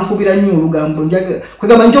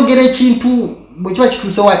kwegamba njogera ekintu bwe kiba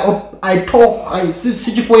kituuse I talk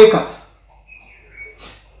sikikweka.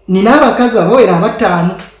 Nina abakazi abawera 5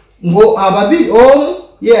 ngo ababiri omu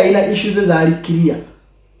ye alina issues ezaalikiriya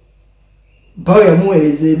bawe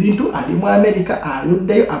yamuweereza ebintu ali mu America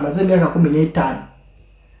aluddeyo amaze emyaka 15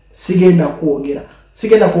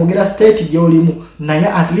 sigenda kwogera state gy'olimu naye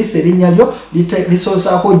at least erinnya lyo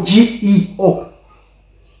lisoosaako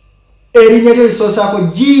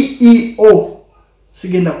GEO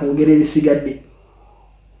sigenda kwogera ebisigadde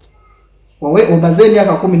wawe omaze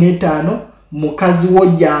emyaka 15 mukazi wo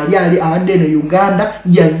gyali abadde eno Uganda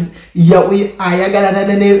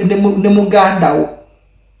ayagalana ne muganda wo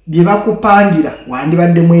bye bakupangira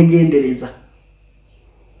wandibadde mwegendereza.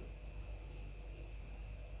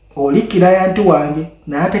 Oli client wange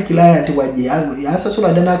naye ate client wajje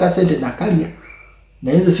yansasula dda n'akasente nakalya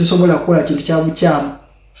naye nze sisobola kukola kintu kya bukyamu.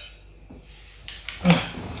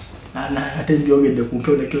 Ate mbyogedde ku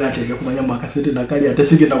mpone client ege kumanya mu akasente nakalya ate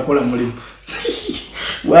sigenda kukola mulimu.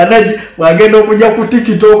 Wagenda okujja ku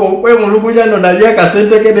TikTok okwemulugunya no nalya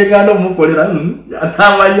akasente ke neganda omukolera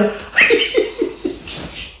anamanya.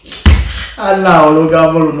 Alla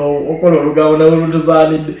olugambo luno okola olugambo nawe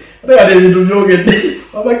lutusaanidde. Ate ebintu byogedde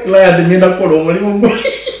Baba client ngenda kukola omulimu gwo.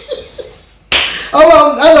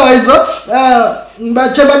 Otherwise,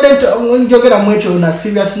 mbachebadde njogera mu ekyo na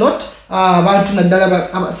serious note. Abantu naddala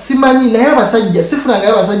simanyi naye abasajja sifuranga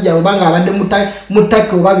abasajja obanga abadde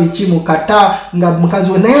mutake oba biki mukata nga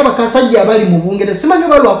mukazi we naye abasajja abali mu Bungereza simanyi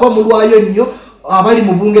balwa kwa mulwayo nnyo abali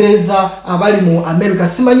mu Bungereza abali mu America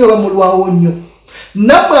simanyi oba mulwawo nnyo.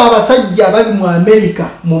 Namwe abasajja abali mu America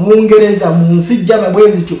mu Bungereza mu nsi jama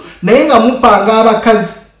bwezityo naye nga mupanga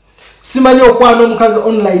abakazi simanyi okwana omukazi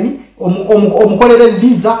online omukolere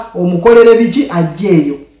visa omukolere biki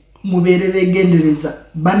ajjeeyo mubere begendereza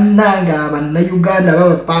bannanga abanna Uganda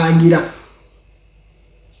babapangira.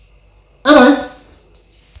 Otherwise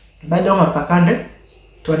bado mapakande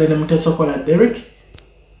tuwadene mutesokola Derek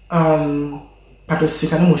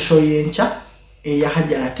patosikane mu show yencha ya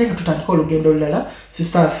Hajarah teka tutandika olugendo olulala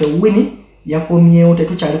sister afe Winnie yakomyewo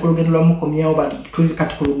tetukyali ku lugendo lwa mukomyewo bali tuli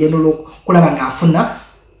kati ku lugendo lokulaba ng'afuna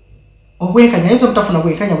obwenkanya izo mutafuna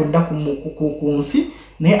bwenkanya budda ku nsi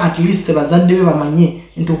ne at least bazadde be bamanye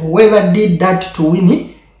nti whoever did that to Winnie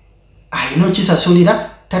ayino kisasulira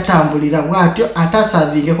tatambulira bwatyo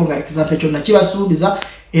atasavinge nga example kyonna kibasuubiza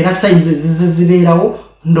era signs zibeerawo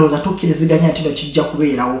ndowooza tukkiriziganya nti no kijja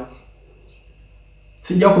kubeerawo.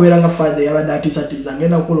 Sijja kubeera nga father yabadde atiisatiisa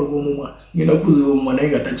ngenda kukola omumwa ngenda kuziba omumwa naye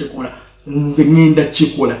nga takikola nze ngenda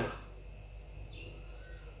kikola.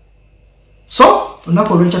 So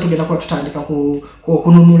olunaku olw'enkya tugenda kuba tutandika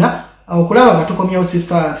okununula okulaba nga tukomyawo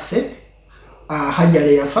sister affe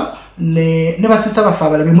Hajarah yafa ne basista baffe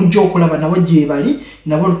abalala mujja okulaba nabo gye bali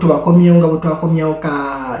nabo tubakomyewo nga bwe twakomyawo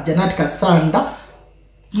ka Janat Kasanda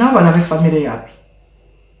nabo balabe famire yaabwe.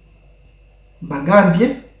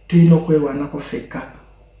 Bagambye tulina okwewaanako ffekka.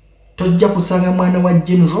 Tojja kusanga mwana wa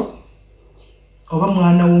general oba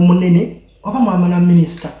mwana w'omunene oba mwana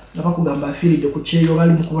minisita nga bakugamba afiiridde ku Kyeyo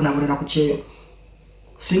bali mu kubonabonera ku Kyeyo.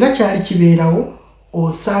 Singa kyali kibeerawo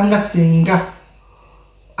osanga singa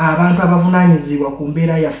abantu abavunaanyizibwa ku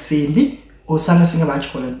mbeera yaffe embi osanga singa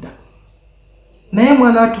bakikola dda. Naye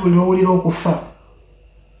mwana Atubulire owulira okufa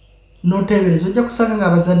n'oteebereza ojja kusanga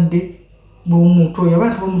ng'abazadde b'omuntu oyo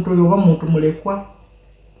abantu b'omuntu oyo oba muntu mulekwa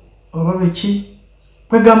oba beki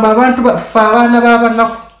kwegamba abantu baffe abaana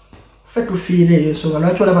b'abanaku ffe tufiire eyo ensonga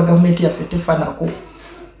lwaki olaba gavumenti yaffe tefanako.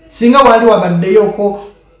 Singa wali wabaddeyoko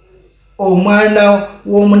omwana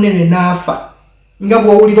w'omunene n'afa nga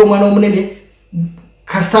bw'owulira omwana w'omunene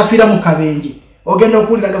kasita afiira mu kabenje ogenda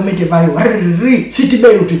okuwulira gavumenti evaayo city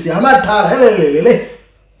belts amataala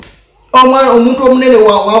omuntu omunene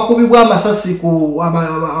wakubibwa amasasi ku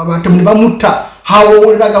abatemu bamutta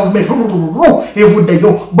hawulira gavumenti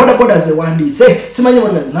evuddeyo bodaboda zewandiise simanyi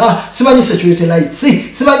motoka zina simanyi security lights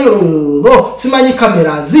simanyi simanyi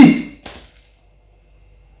cameras.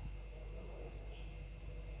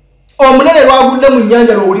 Omunene lwagudde mu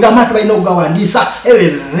nnyanja lwowulira amaato balina okugawandiisa.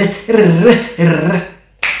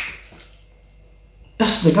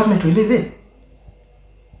 That's the government we live in.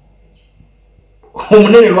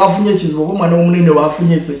 Omunene lwafunye ekizibu oba omwana w'omunene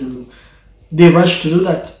lwafunye ekizibu. They rush to do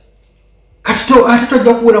that. Kati ate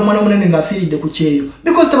tojja kuwula mwana munene ng'afiiridde ku Kyeyo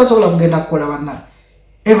because tebasobola kugenda kukola banna.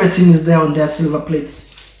 Everything is there on their silver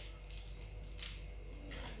plates.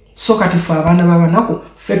 So kati ffe abaana b'abanaku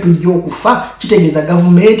ffe tujja okufa kitegeeza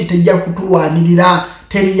gavumenti tejja kutulwanirira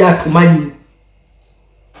teri yatumanyi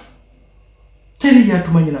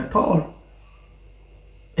at all.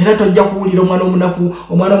 Era tojja kuwulira omwana omunaku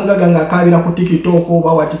omwana omugaga ng'akaabira ku TikTok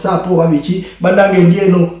oba WhatsApp oba biki bannange ndi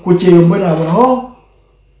eno ku Kyeyo mbwenaabona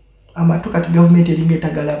amatu kati gavumenti eringa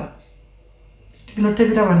etagalaba. Bino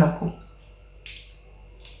tebiraba nako.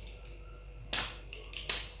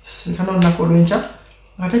 Kano olunaku olw'enkya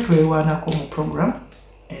ate twewaanako mu program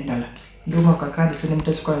endala. Nduma kakandi tuli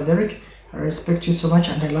mutesokola Derek. I respect you so much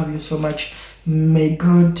and I love you so much. May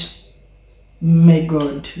God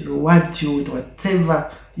reward you with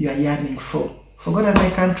whatever you are yearning for. For God and my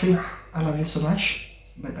country, I love you so much.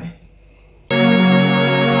 Bye bye.